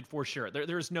well-rounded for sure.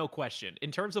 There's no question.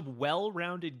 In terms of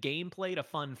well-rounded gameplay to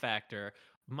fun factor,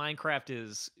 Minecraft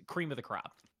is cream of the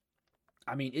crop.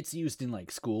 I mean, it's used in,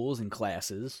 like, schools and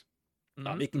classes.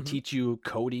 Hmm. It can Hmm. teach you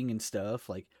coding and stuff.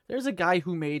 Like, there's a guy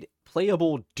who made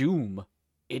playable Doom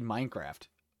in Minecraft.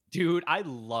 Dude, I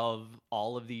love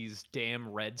all of these damn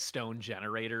redstone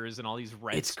generators and all these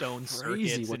It's redstone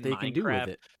crazy circuits what in they can do with Minecraft.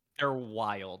 it. They're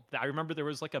wild. I remember there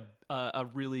was like a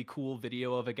really cool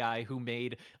video of a guy who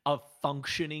made a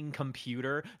functioning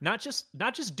computer, not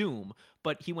just Doom,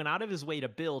 but he went out of his way to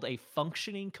build a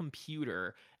functioning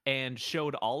computer and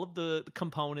showed all of the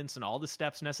components and all the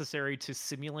steps necessary to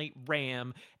simulate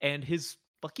RAM, and his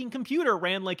fucking computer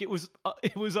ran like it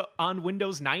was on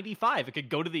Windows 95. It could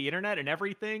go to the internet and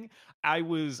everything. I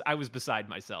was beside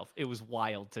myself. It was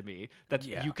wild to me that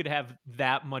Yeah. you could have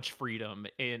that much freedom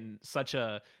in such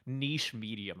a niche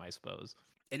medium, I suppose.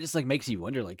 It just like makes you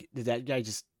wonder, like, did that guy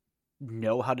just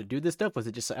know how to do this stuff? Was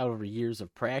it just out over years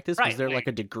of practice? Was Right. there like Like,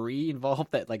 a degree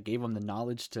involved that like gave him the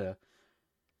knowledge to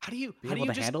how do you be how do able you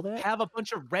to just handle that? have a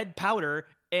bunch of red powder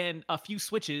and a few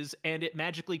switches and it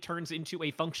magically turns into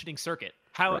a functioning circuit?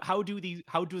 Right.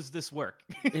 How does this work?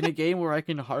 In a game where I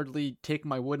can hardly take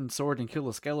my wooden sword and kill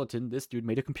a skeleton, this dude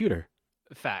made a computer.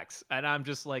 Facts. And I'm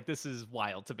just like, this is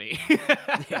wild to me.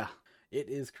 Yeah, it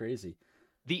is crazy.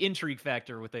 The intrigue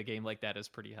factor with a game like that is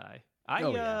pretty high.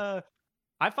 Oh yeah.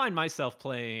 I find myself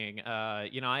playing.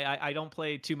 I don't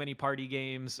play too many party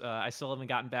games. I still haven't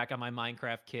gotten back on my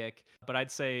Minecraft kick, but I'd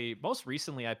say most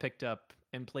recently I picked up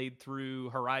and played through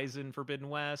Horizon Forbidden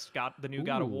West, got the new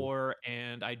God of Ooh. War,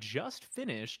 and I just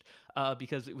finished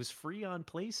because it was free on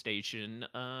PlayStation.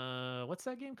 What's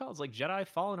that game called? It's like Jedi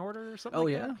Fallen Order or something Oh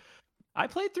like that. yeah. I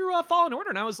played through Fallen Order,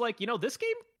 and I was like, this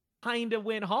game kind of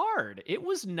went hard. It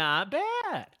was not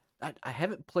bad. I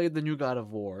haven't played the new God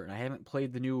of War and I haven't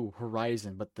played the new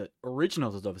Horizon, but the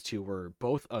originals of those two were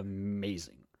both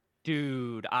amazing.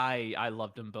 Dude, I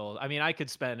loved them both. I mean, I could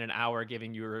spend an hour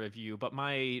giving you a review, but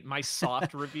my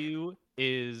soft review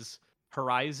is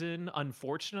Horizon.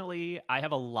 Unfortunately, I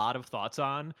have a lot of thoughts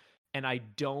on, and I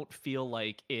don't feel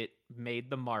like it made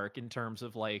the mark in terms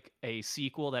of like a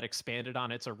sequel that expanded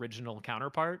on its original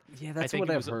counterpart. Yeah, I that's think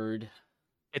what I've heard.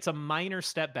 it's a minor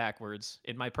step backwards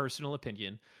in my personal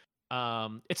opinion.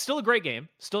 It's still a great game,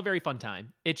 still a very fun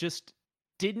time. It just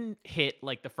didn't hit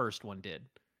like the first one did.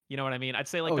 You know what I mean? I'd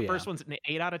say like Oh the yeah. first one's an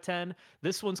 8 out of 10.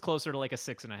 This one's closer to like a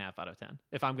 6.5 out of 10,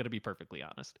 if I'm going to be perfectly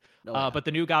honest. Oh yeah. But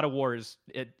the new God of War is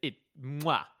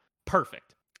mwah,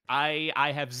 perfect. I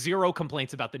have zero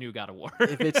complaints about the new God of War.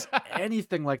 If it's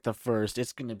anything like the first,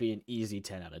 it's going to be an easy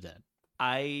 10 out of 10.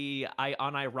 I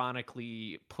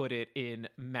unironically put it in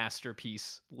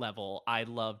masterpiece level. I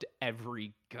loved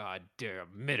every goddamn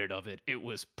minute of it. It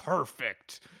was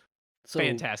perfect. So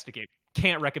Fantastic game.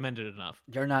 Can't recommend it enough.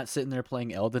 you're not sitting there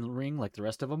playing Elden Ring like the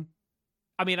rest of them?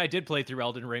 I mean, I did play through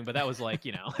Elden Ring, but that was like,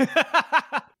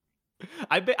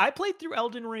 I played through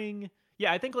Elden Ring.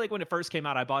 Yeah, I think like when it first came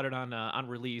out, I bought it on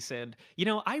release, and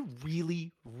I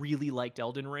really really liked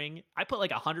Elden Ring. I put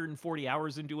like 140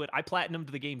 hours into it. I platinumed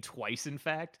the game twice, in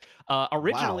fact.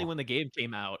 Originally, Wow. when the game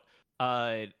came out,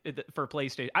 for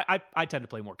PlayStation, I tend to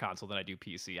play more console than I do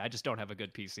PC. I just don't have a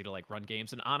good PC to like run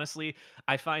games, and honestly,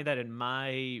 I find that in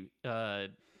my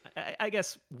I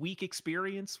guess weak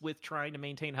experience with trying to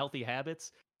maintain healthy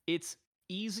habits, it's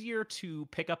easier to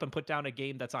pick up and put down a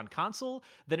game that's on console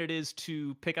than it is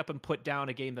to pick up and put down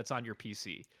a game that's on your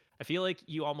PC. I feel like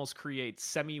you almost create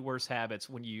semi worse habits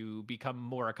when you become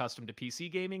more accustomed to PC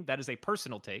gaming. That is a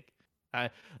personal take. Uh,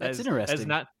 That's that is interesting.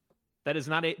 not that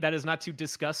is not to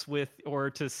discuss with or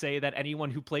to say that anyone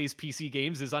who plays PC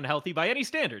games is unhealthy by any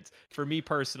standards. For me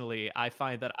personally, I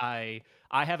find that I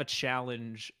have a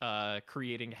challenge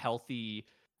creating healthy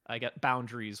I get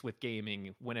boundaries with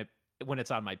gaming when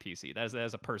it's on my PC. That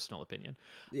is a personal opinion.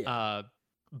 Yeah. Uh,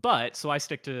 but so I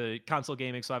stick to console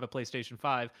gaming. So I have a PlayStation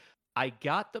 5. I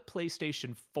got the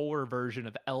PlayStation 4 version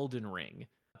of Elden Ring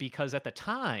because at the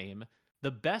time the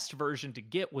best version to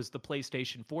get was the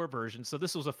PlayStation 4 version. So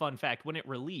this was a fun fact. When it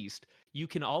released, you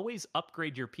can always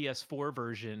upgrade your PS4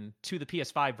 version to the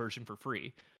PS5 version for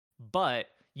free, but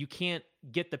you can't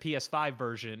get the PS5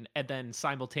 version and then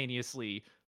simultaneously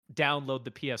download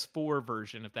the PS4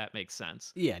 version, if that makes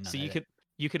sense. Yeah, no, So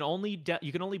you can only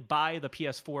buy the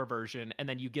PS4 version and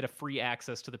then you get a free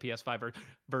access to the PS5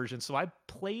 version. So I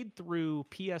played through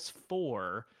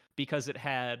PS4 because it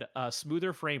had a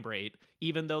smoother frame rate,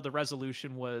 even though the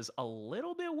resolution was a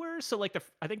little bit worse. So like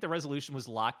I think the resolution was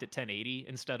locked at 1080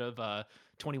 instead of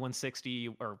 2160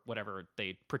 or whatever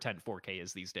they pretend 4K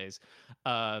is these days.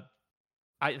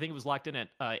 I think it was locked in at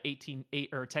 18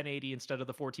 or 1080 instead of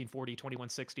the 1440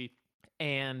 2160,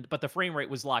 but the frame rate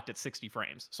was locked at 60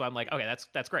 frames. So I'm like, okay,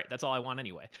 that's great. That's all I want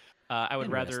anyway. I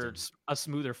would rather interesting. a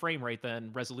smoother frame rate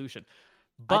than resolution.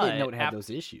 I didn't know But it had those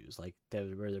issues. Like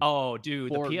where oh,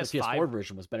 dude, the PS4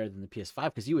 version was better than the PS5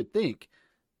 because you would think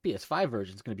PS5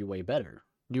 version is going to be way better.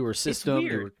 Newer it's system,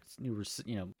 weird. newer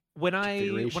When I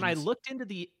configurations. looked into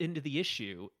the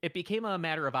issue, it became a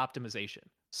matter of optimization.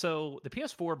 So the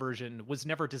PS4 version was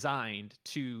never designed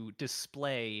to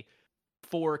display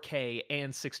 4K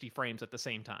and 60 frames at the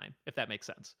same time, if that makes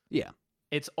sense. Yeah.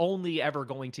 It's only ever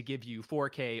going to give you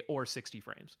 4K or 60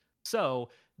 frames. So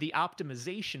the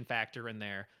optimization factor in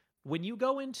there, when you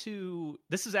go into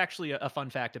this is actually a fun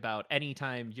fact about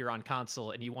anytime you're on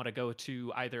console and you want to go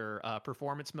to either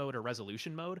performance mode or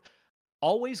resolution mode,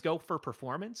 always go for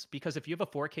performance because if you have a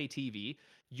 4K TV,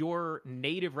 your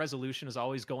native resolution is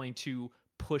always going to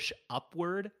push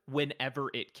upward whenever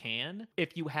it can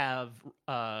if you have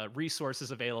resources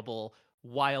available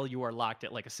while you are locked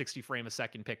at like a 60 frame a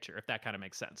second picture, if that kind of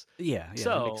makes sense. Yeah,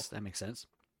 So that makes sense.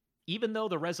 even though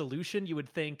the resolution you would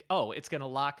think, oh, it's going to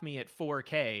lock me at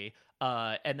 4K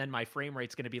and then my frame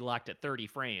rate's going to be locked at 30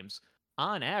 frames,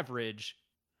 on average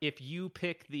if you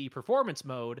pick the performance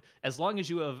mode, as long as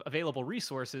you have available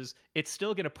resources, it's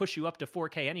still going to push you up to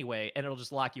 4K anyway, and it'll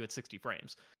just lock you at 60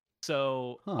 frames.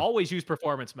 So Huh. always use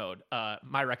performance mode.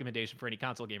 My recommendation for any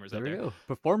console gamers out There we there. go.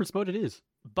 Performance mode it is.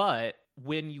 But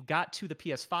when you got to the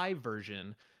PS5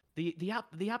 version, the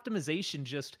optimization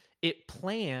just it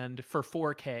planned for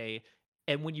 4K,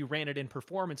 and when you ran it in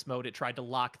performance mode, it tried to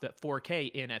lock the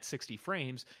 4K in at 60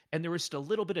 frames, and there was just a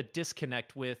little bit of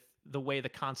disconnect with the way the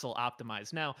console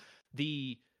optimized. Now,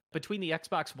 the between the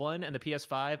Xbox One and the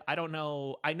PS5, I don't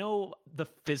know. I know the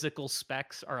physical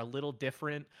specs are a little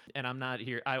different, and I'm not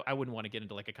here. I wouldn't want to get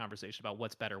into like a conversation about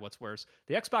what's better, what's worse.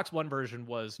 The Xbox One version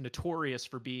was notorious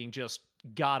for being just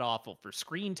god awful for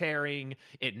screen tearing.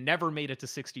 It never made it to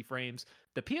 60 frames.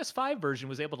 The PS5 version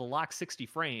was able to lock 60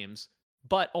 frames,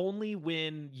 but only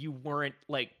when you weren't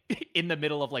like in the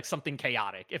middle of like something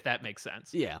chaotic, if that makes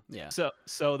sense. Yeah, yeah. So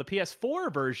the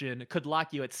PS4 version could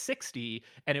lock you at 60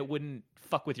 and it wouldn't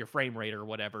fuck with your frame rate or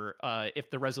whatever if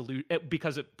the resolution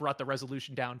because it brought the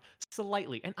resolution down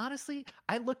slightly. And honestly,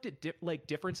 I looked at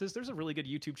differences. There's a really good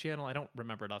YouTube channel, I don't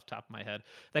remember it off the top of my head,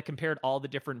 that compared all the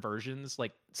different versions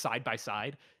like side by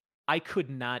side. I could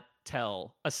not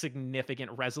tell a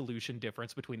significant resolution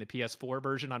difference between the PS4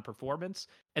 version on performance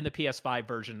and the PS5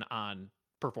 version on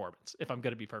performance, if I'm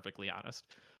going to be perfectly honest.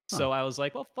 Huh. So I was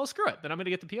like, well, screw it. Then I'm going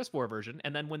to get the PS4 version.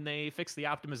 And then when they fix the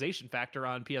optimization factor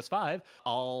on PS5,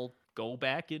 I'll go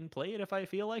back and play it if I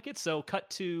feel like it. So cut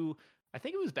to, I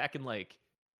think it was back in like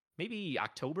maybe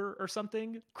October or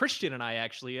something. Christian and I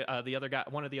actually, the other guy,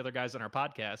 one of the other guys on our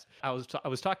podcast, I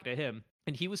was talking to him,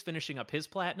 and he was finishing up his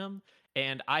platinum,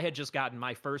 and I had just gotten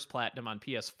my first platinum on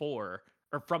PS4 or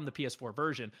from the PS4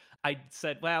 version. I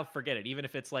said, well, forget it. Even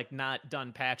if it's like not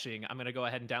done patching, I'm gonna go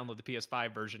ahead and download the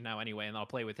PS5 version now anyway, and I'll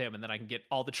play with him, and then I can get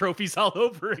all the trophies all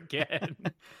over again.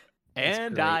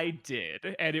 And great. I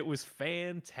did, and it was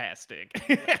fantastic.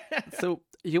 So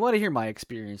you want to hear my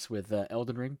experience with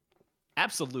Elden Ring?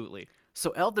 Absolutely.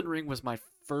 So Elden Ring was my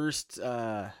first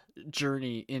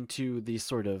journey into the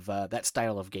sort of that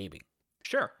style of gaming.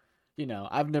 Sure. You know,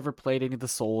 I've never played any of the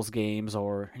Souls games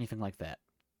or anything like that.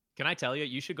 Can I tell you,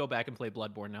 you should go back and play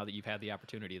Bloodborne now that you've had the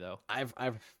opportunity, though. I've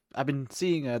been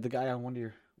seeing the guy on one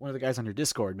of the guys on your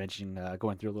Discord mentioning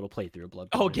going through a little playthrough of Bloodborne.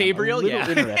 Oh, Gabriel, I'm a little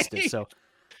yeah. interested. So,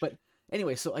 but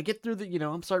anyway, so I get through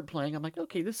I'm starting playing. I'm like,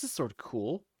 okay, this is sort of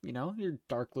cool. You know, your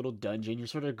dark little dungeon. You're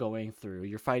sort of going through.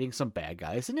 You're fighting some bad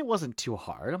guys, and it wasn't too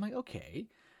hard. I'm like, okay,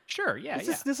 Sure, yeah,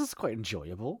 this is quite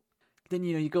enjoyable. Then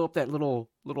you go up that little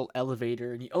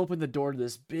elevator and you open the door to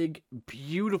this big,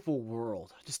 beautiful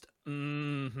world, just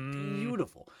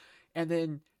beautiful. And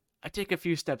then I take a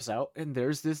few steps out and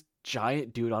there's this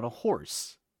giant dude on a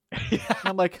horse. And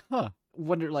I'm like,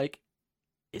 wonder like,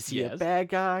 is he a bad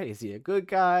guy? Is he a good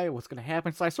guy? What's gonna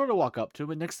happen? So I sort of walk up to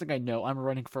him, and next thing I know, I'm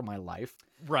running for my life.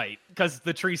 Right, because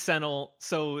the tree sentinel.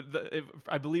 So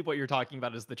I believe what you're talking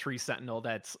about is the tree sentinel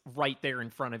that's right there in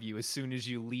front of you as soon as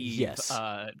you leave. Yes.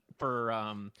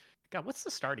 God, what's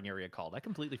the starting area called? I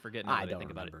completely forget now that I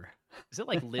think about it. Is it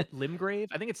like Limgrave?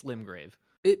 I think it's Limgrave.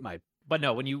 It might. But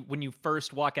no, when you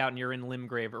first walk out and you're in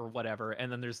Limgrave or whatever, and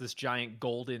then there's this giant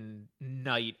golden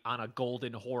knight on a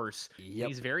golden horse. Yep.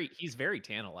 He's very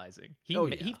tantalizing.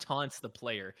 He taunts the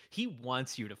player. He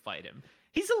wants you to fight him.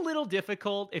 He's a little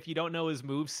difficult if you don't know his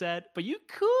moveset, but you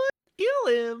could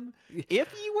kill him if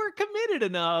you were committed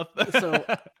enough. So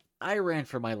I ran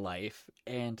for my life,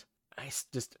 and I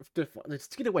just to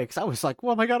get away because I was like,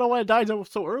 "Oh my god, I want to die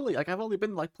so early!" Like I've only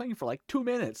been like playing for like 2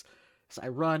 minutes. So I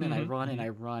run and I run and I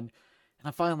run, and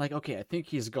I'm finally like, "Okay, I think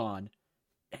he's gone."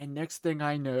 And next thing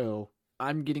I know,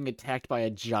 I'm getting attacked by a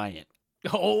giant.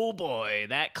 Oh boy,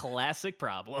 that classic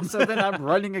problem. So then I'm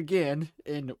running again,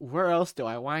 and where else do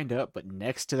I wind up but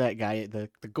next to that guy, the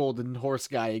golden horse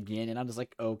guy again? And I'm just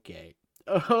like, okay,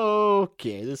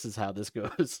 this is how this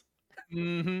goes.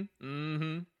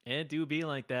 It do be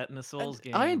like that in a Souls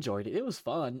game. I enjoyed it. It was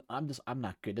fun. I'm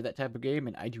not good at that type of game,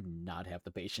 and I do not have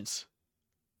the patience.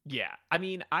 Yeah, I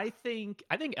mean, I think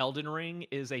Elden Ring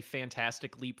is a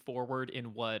fantastic leap forward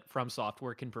in what From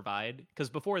Software can provide.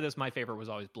 Because before this, my favorite was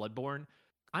always Bloodborne.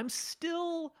 I'm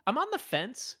on the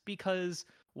fence because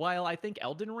while I think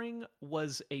Elden Ring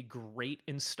was a great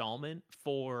installment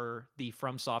for the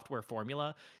From Software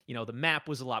formula, the map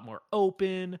was a lot more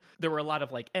open. There were a lot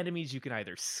of like enemies you can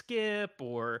either skip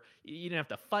or you didn't have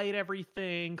to fight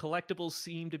everything. Collectibles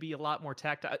seemed to be a lot more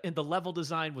tactile, and the level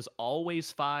design was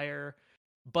always fire.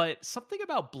 But something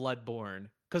about Bloodborne,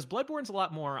 because Bloodborne's a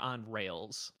lot more on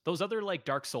rails. Those other like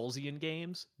Dark Soulsian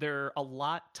games, they're a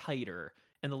lot tighter,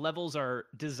 and the levels are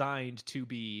designed to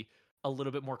be a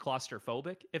little bit more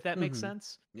claustrophobic, if that makes Hmm.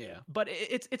 sense. Yeah. But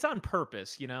it's on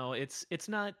purpose, you know. It's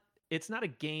not a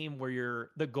game where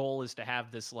the goal is to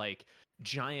have this like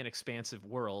giant expansive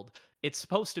world. It's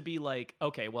supposed to be like,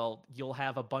 okay, well, you'll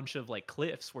have a bunch of like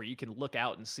cliffs where you can look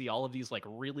out and see all of these like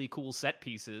really cool set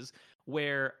pieces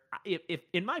where if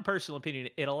in my personal opinion,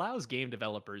 it allows game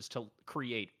developers to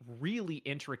create really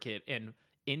intricate and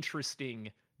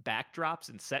interesting backdrops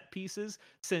and set pieces,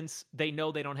 since they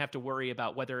know they don't have to worry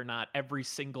about whether or not every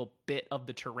single bit of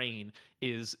the terrain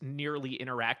is nearly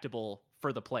interactable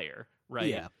for the player, right?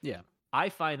 Yeah. Yeah. I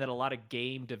find that a lot of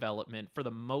game development, for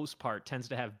the most part, tends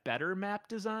to have better map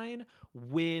design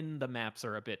when the maps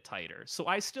are a bit tighter. So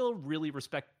I still really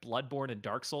respect Bloodborne and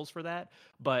Dark Souls for that.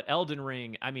 But Elden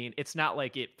Ring, I mean, it's not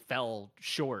like it fell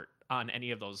short on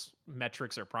any of those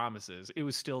metrics or promises. It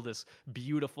was still this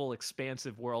beautiful,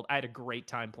 expansive world. I had a great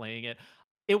time playing it.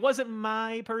 It wasn't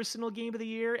my personal game of the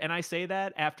year, and I say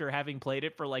that after having played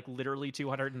it for like literally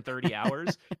 230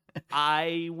 hours.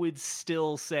 I would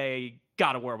still say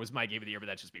God of War was my game of the year, but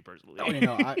that's just me personally.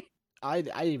 Oh,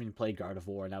 I even played God of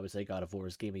War, and I would say God of War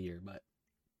is game of the year, but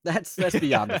that's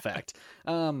beyond the fact.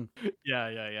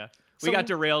 Yeah. We So got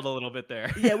derailed a little bit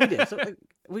there. yeah, we did. So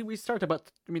we started about.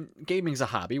 I mean, gaming's a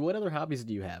hobby. What other hobbies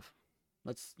do you have?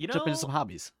 Let's You jump into know, some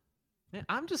hobbies. man,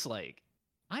 I'm just like,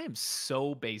 I am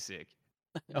so basic.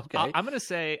 Okay. I'm gonna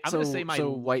say my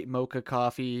so white mocha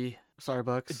coffee,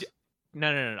 Starbucks.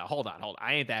 No. Hold on.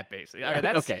 I ain't that basic. All right,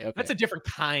 that's Okay. a different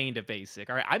kind of basic.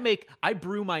 All right, I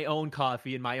brew my own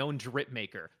coffee in my own drip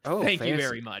maker. Oh, Thank you fancy.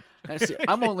 very much. I see.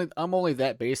 I'm only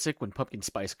that basic when pumpkin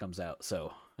spice comes out,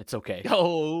 so it's okay.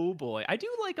 Oh boy, I do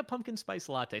like a pumpkin spice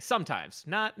latte sometimes.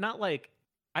 Not like,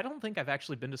 I don't think I've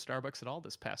actually been to Starbucks at all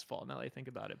this past fall. Now that I think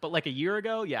about it, but like a year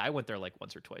ago, yeah, I went there like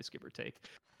once or twice, give or take.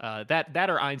 That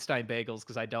or Einstein bagels,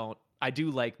 because I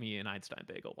do like me an Einstein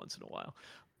bagel once in a while.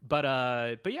 But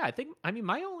yeah, I mean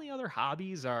my only other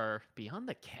hobbies are beyond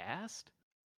the cast.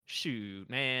 Shoot,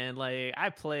 man, like I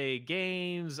play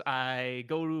games, I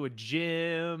go to a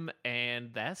gym,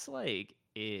 and that's like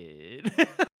it.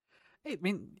 Hey, I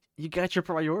mean, you got your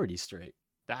priorities straight.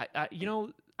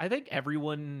 I think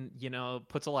everyone,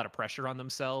 puts a lot of pressure on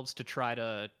themselves to try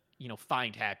to,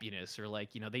 find happiness, or like,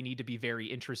 they need to be very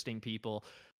interesting people.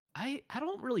 I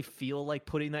don't really feel like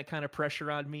putting that kind of pressure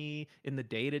on me in the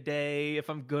day to day, if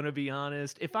I'm gonna be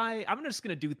honest. I'm just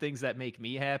gonna do things that make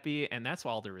me happy, and that's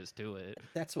all there is to it.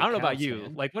 That's I what don't know about counts, you.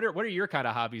 man. Like, what are your kind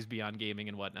of hobbies beyond gaming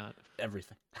and whatnot?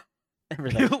 Everything,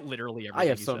 everything. Literally I everything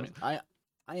have he so says. many.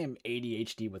 I am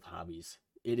ADHD with hobbies.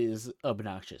 It is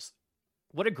obnoxious.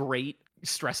 What a great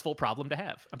stressful problem to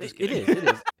have. I'm just It kidding. is. It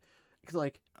is. 'Cause,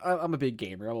 like, I'm a big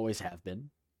gamer. I always have been,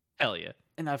 Hell yeah.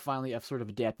 and I've sort of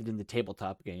adapted into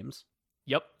tabletop games,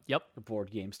 Yep. board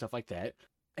games, stuff like that.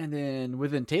 And then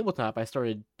within tabletop, I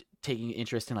started taking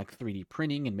interest in like 3D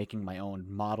printing and making my own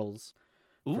models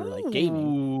for like gaming.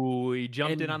 Ooh, he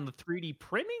jumped in And on the 3D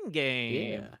printing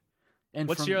game. yeah, and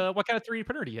What kind of 3D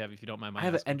printer do you have, if you don't mind my I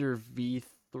have an asking? Ender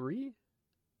V3.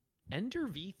 Ender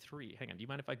V3. Hang on, do you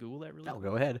mind if I Google that really I'll quick?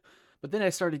 go ahead. But then I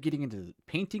started getting into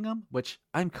painting them, which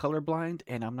I'm colorblind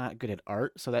and I'm not good at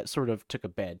art, so that sort of took a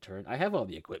bad turn. I have all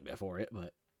the equipment for it,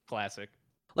 but Classic.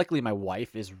 luckily my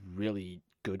wife is really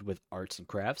good with arts and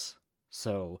crafts,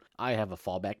 so I have a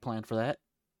fallback plan for that.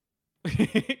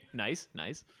 Nice.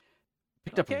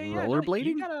 Picked up Okay, yeah, no, rollerblading.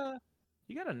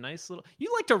 you got a nice little.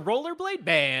 You like to rollerblade,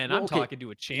 man? Well, I'm okay, talking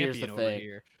to a here's the champion over thing.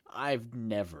 here. I've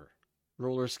never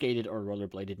roller skated or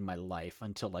rollerbladed in my life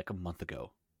until like a month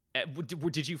ago.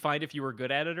 Did you find if you were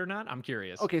good at it or not? I'm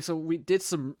curious. Okay, so we did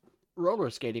some roller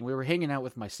skating. We were hanging out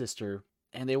with my sister,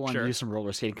 and they wanted Sure. to do some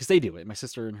roller skating because they do it. My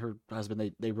sister and her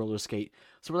husband, they roller skate.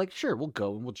 So we're like, sure, we'll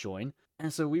go and we'll join.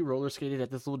 And so we roller skated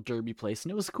at this little derby place,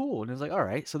 and it was cool. And it was like, all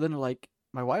right. So then, like,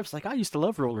 my wife's like, I used to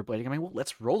love rollerblading. I'm like, well,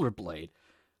 let's rollerblade.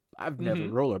 I've never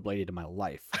Mhm. rollerbladed in my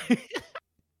life.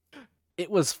 It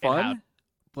was And how- fun,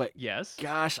 but Yes.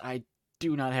 gosh, I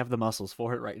do not have the muscles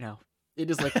for it right now. It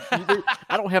is like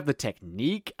I don't have the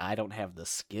technique. I don't have the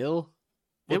skill.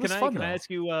 Well, It was fun can though. I ask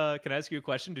you? Can I ask you a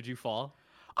question? Did you fall?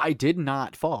 I did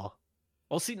not fall.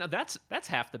 Well, see, now that's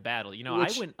half the battle. Which-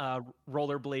 I went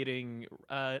rollerblading.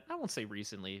 I won't say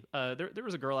recently. There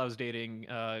was a girl I was dating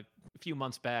a few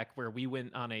months back where we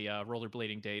went on a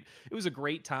rollerblading date. It was a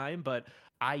great time, but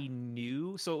I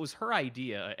knew, so it was her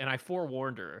idea, and I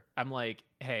forewarned her. I'm like,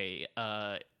 hey,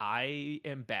 I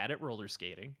am bad at roller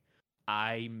skating.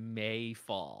 I may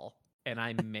fall, and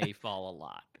I may fall a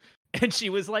lot. And she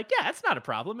was like, "Yeah, it's not a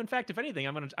problem. In fact, if anything,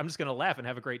 I'm just gonna laugh and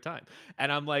have a great time."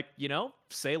 And I'm like,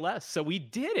 say less. So we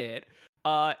did it.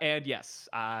 And yes,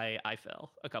 I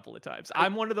fell a couple of times.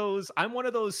 I'm one of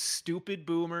those stupid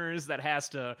boomers that has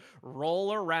to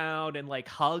roll around and like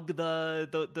hug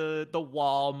the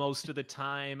wall most of the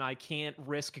time. I can't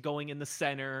risk going in the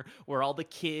center where all the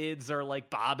kids are like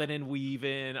bobbing and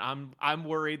weaving. I'm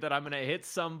worried that I'm gonna hit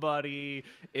somebody.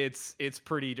 It's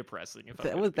pretty depressing if I'm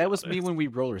That gonna was be that was me honest. when we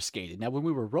roller skated. Now, when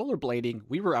we were rollerblading,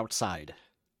 we were outside,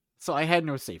 so I had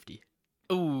no safety.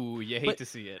 Ooh, you hate But to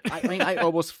see it. I mean, I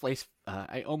almost face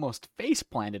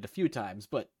planted a few times,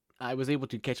 but I was able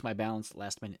to catch my balance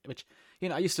last minute. Which,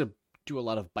 I used to do a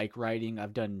lot of bike riding.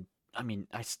 I've done. I mean,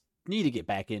 need to get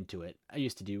back into it. I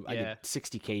did Yeah.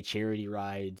 60K charity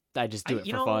rides. I just do I it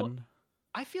you for know fun.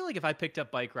 I feel like if I picked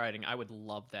up bike riding, I would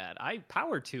love that. I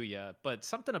power to you, but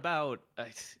something about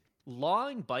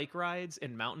long bike rides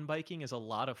and mountain biking is a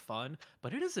lot of fun,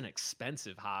 but it is an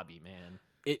expensive hobby, man.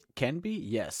 It can be,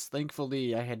 yes.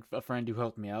 Thankfully, I had a friend who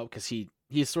helped me out because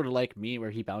he's sort of like me, where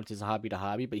he bounces hobby to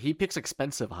hobby, but he picks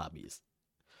expensive hobbies,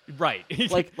 Right.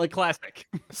 like Classic.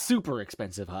 super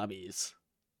expensive hobbies.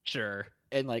 Sure.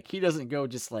 And like he doesn't go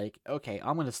just like, okay,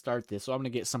 I'm gonna start this, so I'm gonna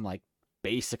get some like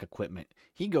basic equipment.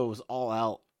 He goes all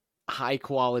out, high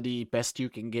quality, best you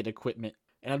can get equipment,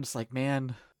 and I'm just like,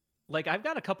 man, Like I've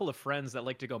got a couple of friends that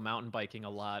like to go mountain biking a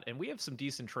lot, and we have some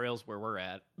decent trails where we're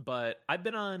at, but I've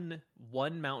been on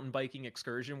one mountain biking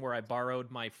excursion where I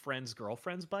borrowed my friend's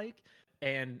girlfriend's bike,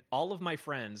 and all of my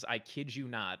friends, I kid you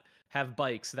not, have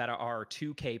bikes that are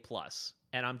 2K plus.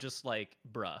 And I'm just like,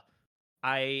 bruh,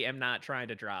 I am not trying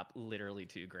to drop literally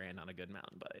 2 grand on a good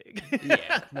mountain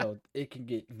yeah, bike. no, it can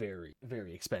get very,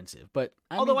 very expensive. But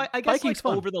I Although mean, I guess like biking's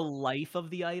fun. over the life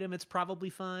of the item, it's probably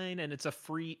fine, and it's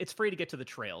free to get to the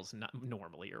trails not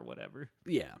normally or whatever.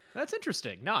 Yeah, That's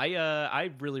interesting. No,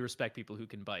 I really respect people who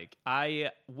can bike. I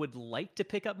would like to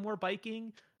pick up more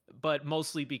biking, but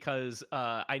mostly because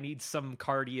I need some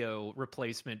cardio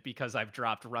replacement because I've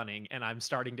dropped running and I'm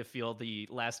starting to feel the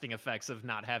lasting effects of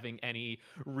not having any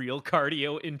real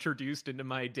cardio introduced into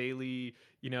my daily,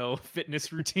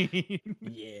 fitness routine.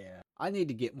 yeah. I need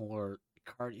to get more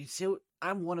cardio. So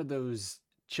I'm one of those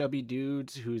chubby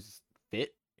dudes who's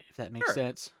fit, if that makes Sure.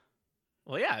 sense.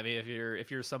 Well, yeah. I mean, if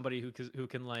you're somebody who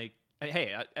can like,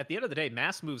 hey, at the end of the day,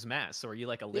 mass moves mass. So are you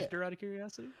like a Yeah, lifter out of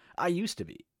curiosity? I used to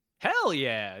be. Hell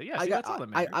yeah, yeah. I See, got that's all that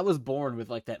I matters. was born with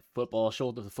like that the football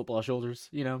shoulders,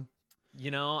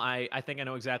 I think I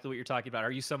know exactly what you're talking about.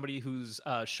 Are you somebody whose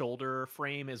shoulder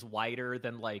frame is wider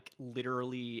than like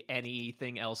literally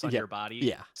anything else on Yeah, your body?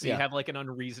 yeah, So you yeah, have like an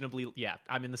unreasonably, yeah,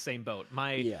 I'm in the same boat.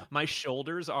 My yeah, my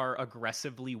shoulders are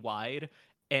aggressively wide,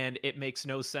 and it makes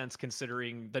no sense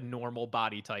considering the normal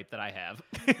body type that I have.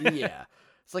 yeah.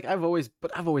 It's like I've always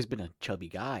been a chubby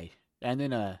guy, and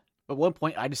then at one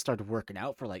point I just started working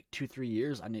out for like 2 3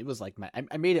 years, and it was like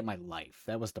I made it my life.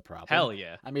 That was the problem. Hell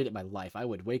yeah. I made it my life. I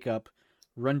would wake up,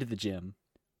 run to the gym,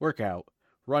 work out,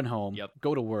 run home, Yep.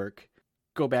 go to work,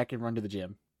 go back and run to the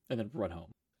gym, and then run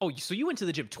home. Oh, so you went to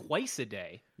the gym twice a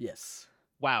day? Yes.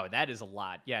 Wow, that is a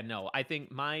lot. Yeah, no, I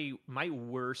think my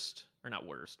worst, or not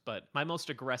worst, but my most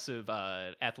aggressive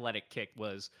athletic kick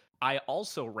was I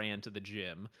also ran to the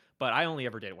gym, but I only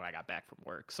ever did it when I got back from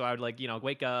work. So I would like,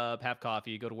 wake up, have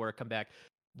coffee, go to work, come back,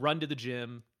 run to the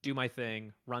gym, do my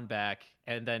thing, run back,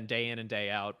 and then day in and day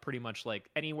out, pretty much like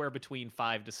anywhere between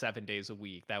 5 to 7 days a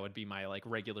week. That would be my like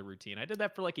regular routine. I did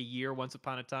that for like a year once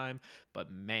upon a time,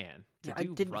 but man, to Yeah, I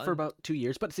do did it for run, about 2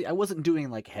 years, but see, I wasn't doing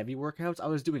like heavy workouts. I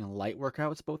was doing light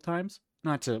workouts both times,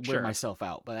 not to wear sure. myself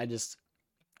out, but I just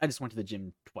went to the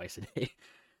gym twice a day.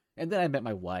 And then I met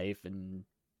my wife, and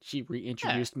she Yeah.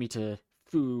 reintroduced me to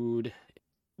food.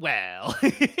 Well,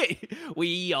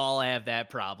 we all have that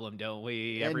problem, don't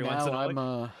we? And Every once in a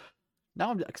while.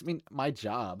 I mean, my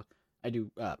job, I do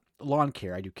lawn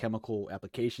care. I do chemical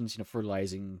applications,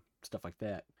 fertilizing, stuff like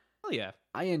that. Oh yeah,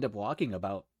 I end up walking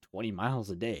about 20 miles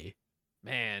a day,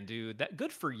 man, dude, that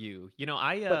good for you. You know,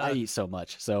 I but I uh, eat so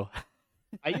much, so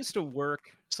I used to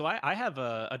work. So I have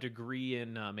a degree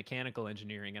in mechanical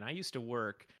engineering, and I used to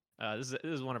work. This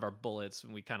is one of our bullets,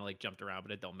 and we kind of like jumped around,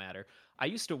 but it don't matter. I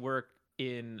used to work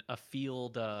in a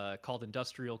field called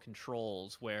industrial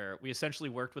controls, where we essentially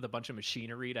worked with a bunch of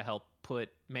machinery to help put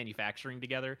manufacturing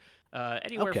together.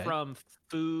 Anywhere okay, from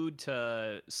food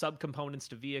to subcomponents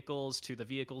to vehicles to the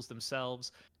vehicles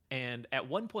themselves. And at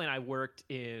one point, I worked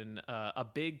in a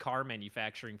big car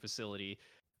manufacturing facility.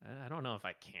 I don't know if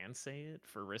I can say it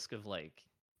for risk of like,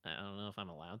 I don't know if I'm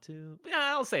allowed to. Yeah,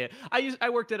 I'll say it. I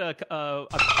worked at a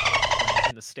plant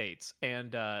in the states,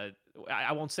 and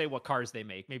I won't say what cars they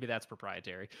make. Maybe that's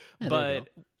proprietary. yeah, there you go.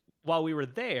 But while we were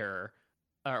there,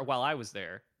 or while I was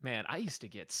there, man, I used to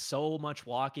get so much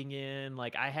walking in.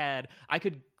 Like I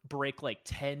could break like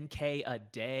 10K a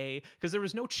day because there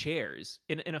was no chairs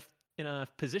in a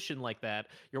position like that.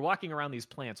 You're walking around these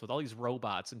plants with all these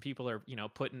robots, and people are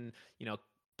putting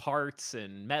parts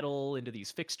and metal into these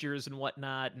fixtures and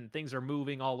whatnot, and things are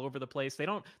moving all over the place.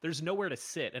 There's nowhere to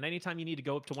sit, and anytime you need to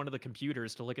go up to one of the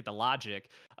computers to look at the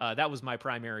logic, that was my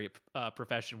primary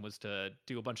profession, was to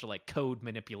do a bunch of like code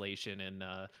manipulation, and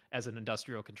as an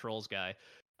industrial controls guy,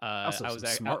 Also, I was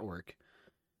some smart work.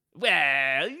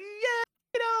 well, yeah,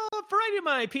 for any of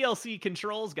my PLC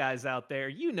controls guys out there,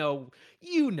 you know.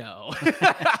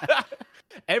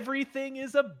 Everything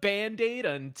is a band-aid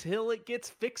until it gets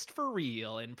fixed for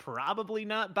real, and probably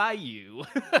not by you.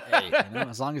 Hey,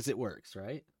 as long as it works,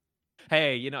 right?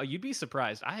 Hey, you'd be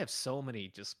surprised. I have so many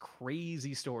just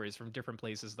crazy stories from different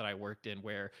places that I worked in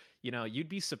where, you'd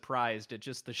be surprised at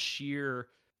just the sheer,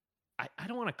 I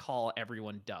don't want to call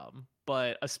everyone dumb,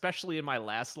 but especially in my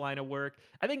last line of work,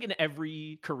 I think in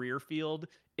every career field,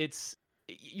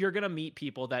 you're going to meet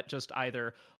people that just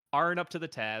either aren't up to the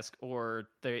task or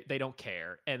they don't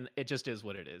care, and it just is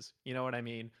what it is. You know what I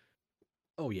mean?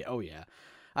 Oh yeah.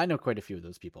 I know quite a few of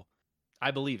those people.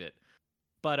 I believe it.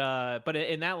 But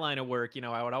in that line of work,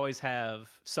 I would always have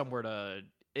somewhere to,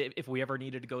 if we ever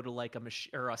needed to go to like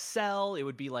a cell, it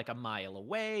would be like a mile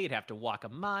away. You'd have to walk a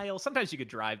mile. Sometimes you could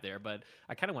drive there, but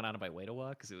I kind of went out of my way to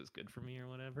walk because it was good for me or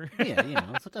whatever.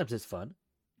 Yeah, sometimes it's fun.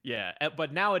 Yeah,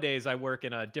 but nowadays I work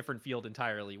in a different field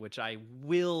entirely, which I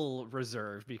will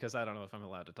reserve because I don't know if I'm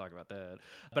allowed to talk about that.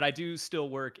 But I do still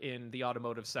work in the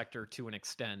automotive sector to an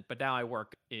extent, but now I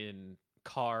work in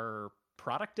car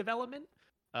product development.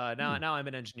 Now I'm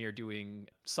an engineer doing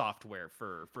software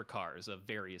for cars of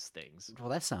various things. Well,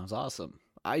 that sounds awesome.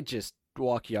 I just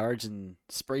walk yards and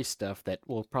spray stuff that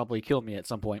will probably kill me at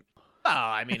some point. Oh,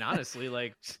 I mean, honestly,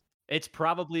 like, it's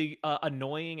probably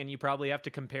annoying, and you probably have to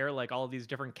compare like all of these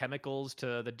different chemicals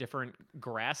to the different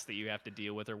grass that you have to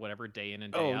deal with or whatever day in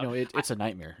and day out. Oh no, it's a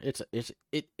nightmare.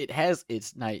 It has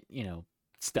its night,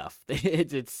 stuff.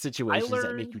 It's situations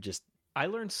that make you just. I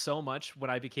learned so much when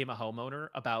I became a homeowner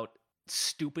about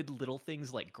stupid little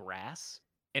things like grass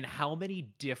and how many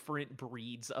different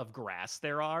breeds of grass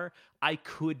there are. I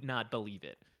could not believe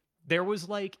it. There was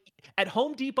like at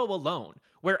Home Depot alone,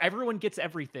 where everyone gets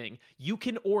everything, you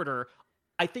can order,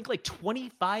 I think, like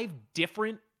 25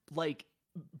 different like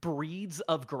breeds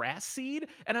of grass seed.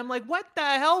 And I'm like, what the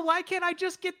hell? Why can't I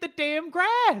just get the damn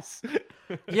grass?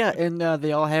 Yeah, and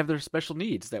they all have their special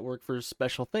needs that work for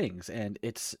special things. And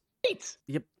it's,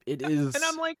 yep, it is. And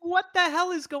I'm like, what the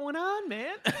hell is going on,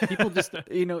 man? People just,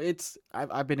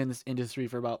 I've been in this industry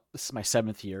for this is my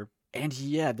 7th year. And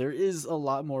yeah, there is a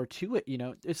lot more to it.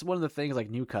 It's one of the things like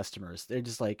new customers. They're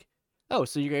just like, oh,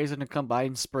 so you guys are going to come by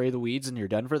and spray the weeds and you're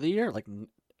done for the year? Like,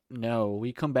 no,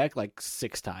 we come back like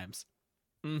 6 times.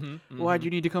 Why do you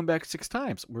need to come back 6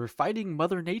 times? We're fighting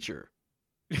Mother Nature.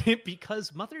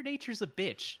 Because Mother Nature's a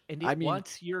bitch, and it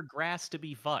wants your grass to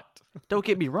be fucked. Don't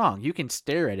get me wrong. You can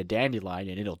stare at a dandelion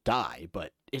and it'll die,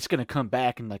 but it's going to come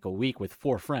back in like a week with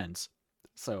 4 friends.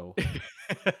 So...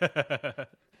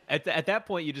 At that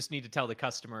point, you just need to tell the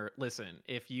customer, listen,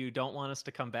 if you don't want us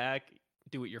to come back,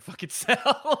 do it your fucking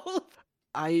self.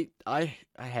 I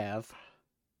have.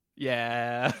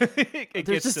 Yeah.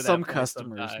 There's just some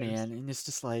customers, man, and it's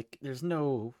just like, there's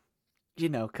no,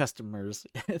 customers.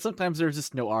 Sometimes there's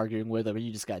just no arguing with them, and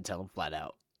you just gotta tell them flat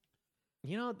out.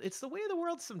 It's the way of the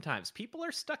world sometimes. People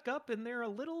are stuck up and they're a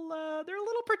little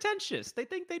pretentious. They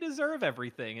think they deserve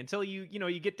everything until you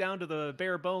get down to the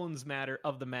bare bones matter,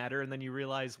 and then you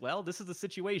realize, well, this is the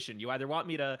situation. You either want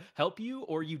me to help you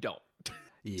or you don't.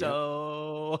 Yep.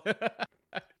 So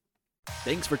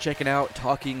thanks for checking out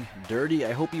Talking Dirty.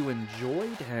 I hope you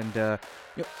enjoyed, and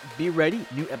be ready.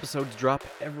 New episodes drop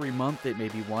every month. It may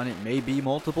be one, it may be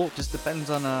multiple. Just depends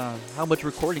on how much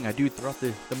recording I do throughout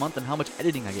the month and how much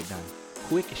editing I get done.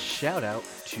 Quick shout out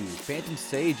to Phantom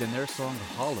Sage and their song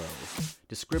Hollow.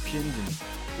 Descriptions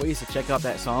and ways to check out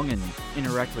that song and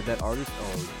interact with that artist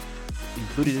are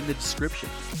included in the description.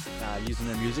 Using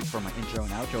their music for my intro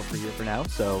and outro for Here For Now,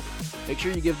 so make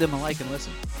sure you give them a like and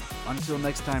listen. Until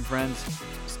next time, friends,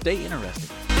 stay interesting.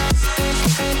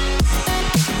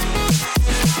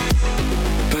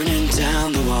 Burning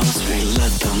down the walls, we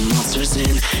let the monsters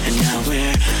in, and now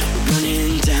we're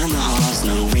running down the halls.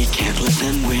 No, we can't let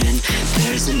them win.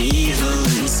 There's an evil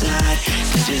inside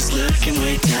that is lurking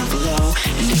way down below,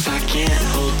 and if I can't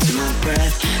hold to my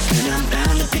breath, then I'm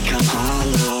bound to become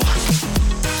hollow.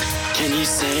 Can you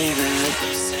say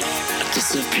that I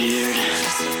disappeared?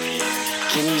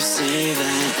 Can you say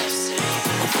that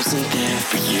I wasn't there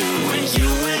for you when you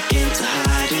went into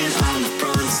hiding on the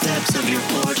front?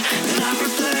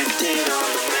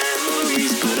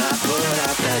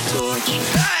 torch.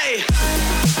 Hey!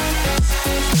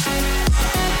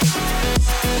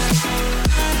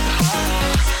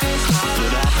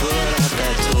 But I put out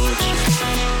that torch.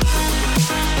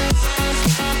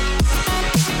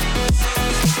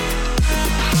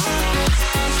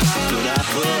 But I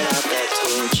put out that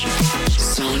torch.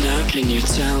 So now can you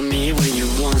tell me where you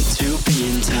want to be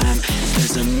in time?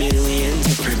 There's a million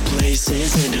different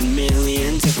places and a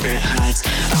million different heights.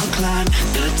 I'll climb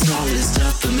the tallest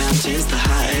of the mountains, the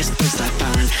highest place I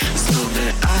find, so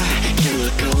that I can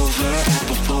look over and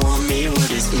before me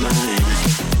what is mine.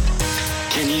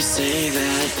 Can you say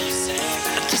that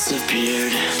I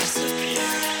disappeared?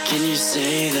 Can you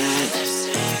say that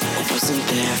I wasn't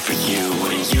there for you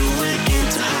when you went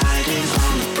into hiding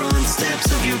on the front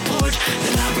steps of your porch?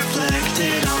 Then I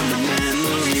reflected on the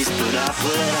memories, but I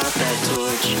put out that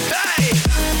torch. Hey!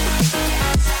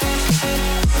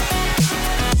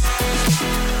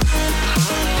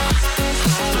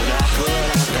 But I put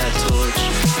out that torch.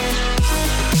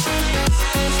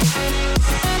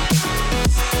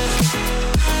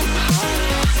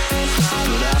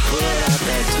 But I put out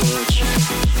that torch.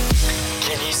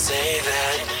 Can you say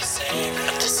that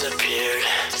I disappeared?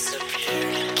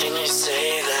 Can you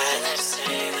say that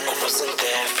I wasn't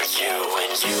there for you when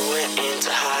you went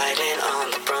into hiding on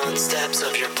the front steps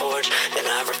of your porch? Then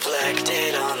I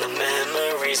reflected on the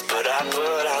memories, but I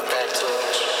put out that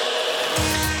torch.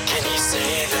 Can you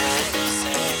say that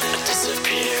I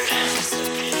disappeared?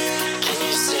 Can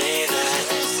you say that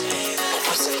I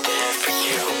wasn't there for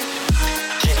you?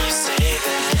 Can you say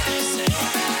that?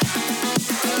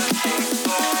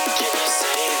 Can you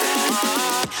say that?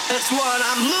 That's what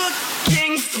I'm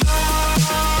looking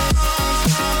for.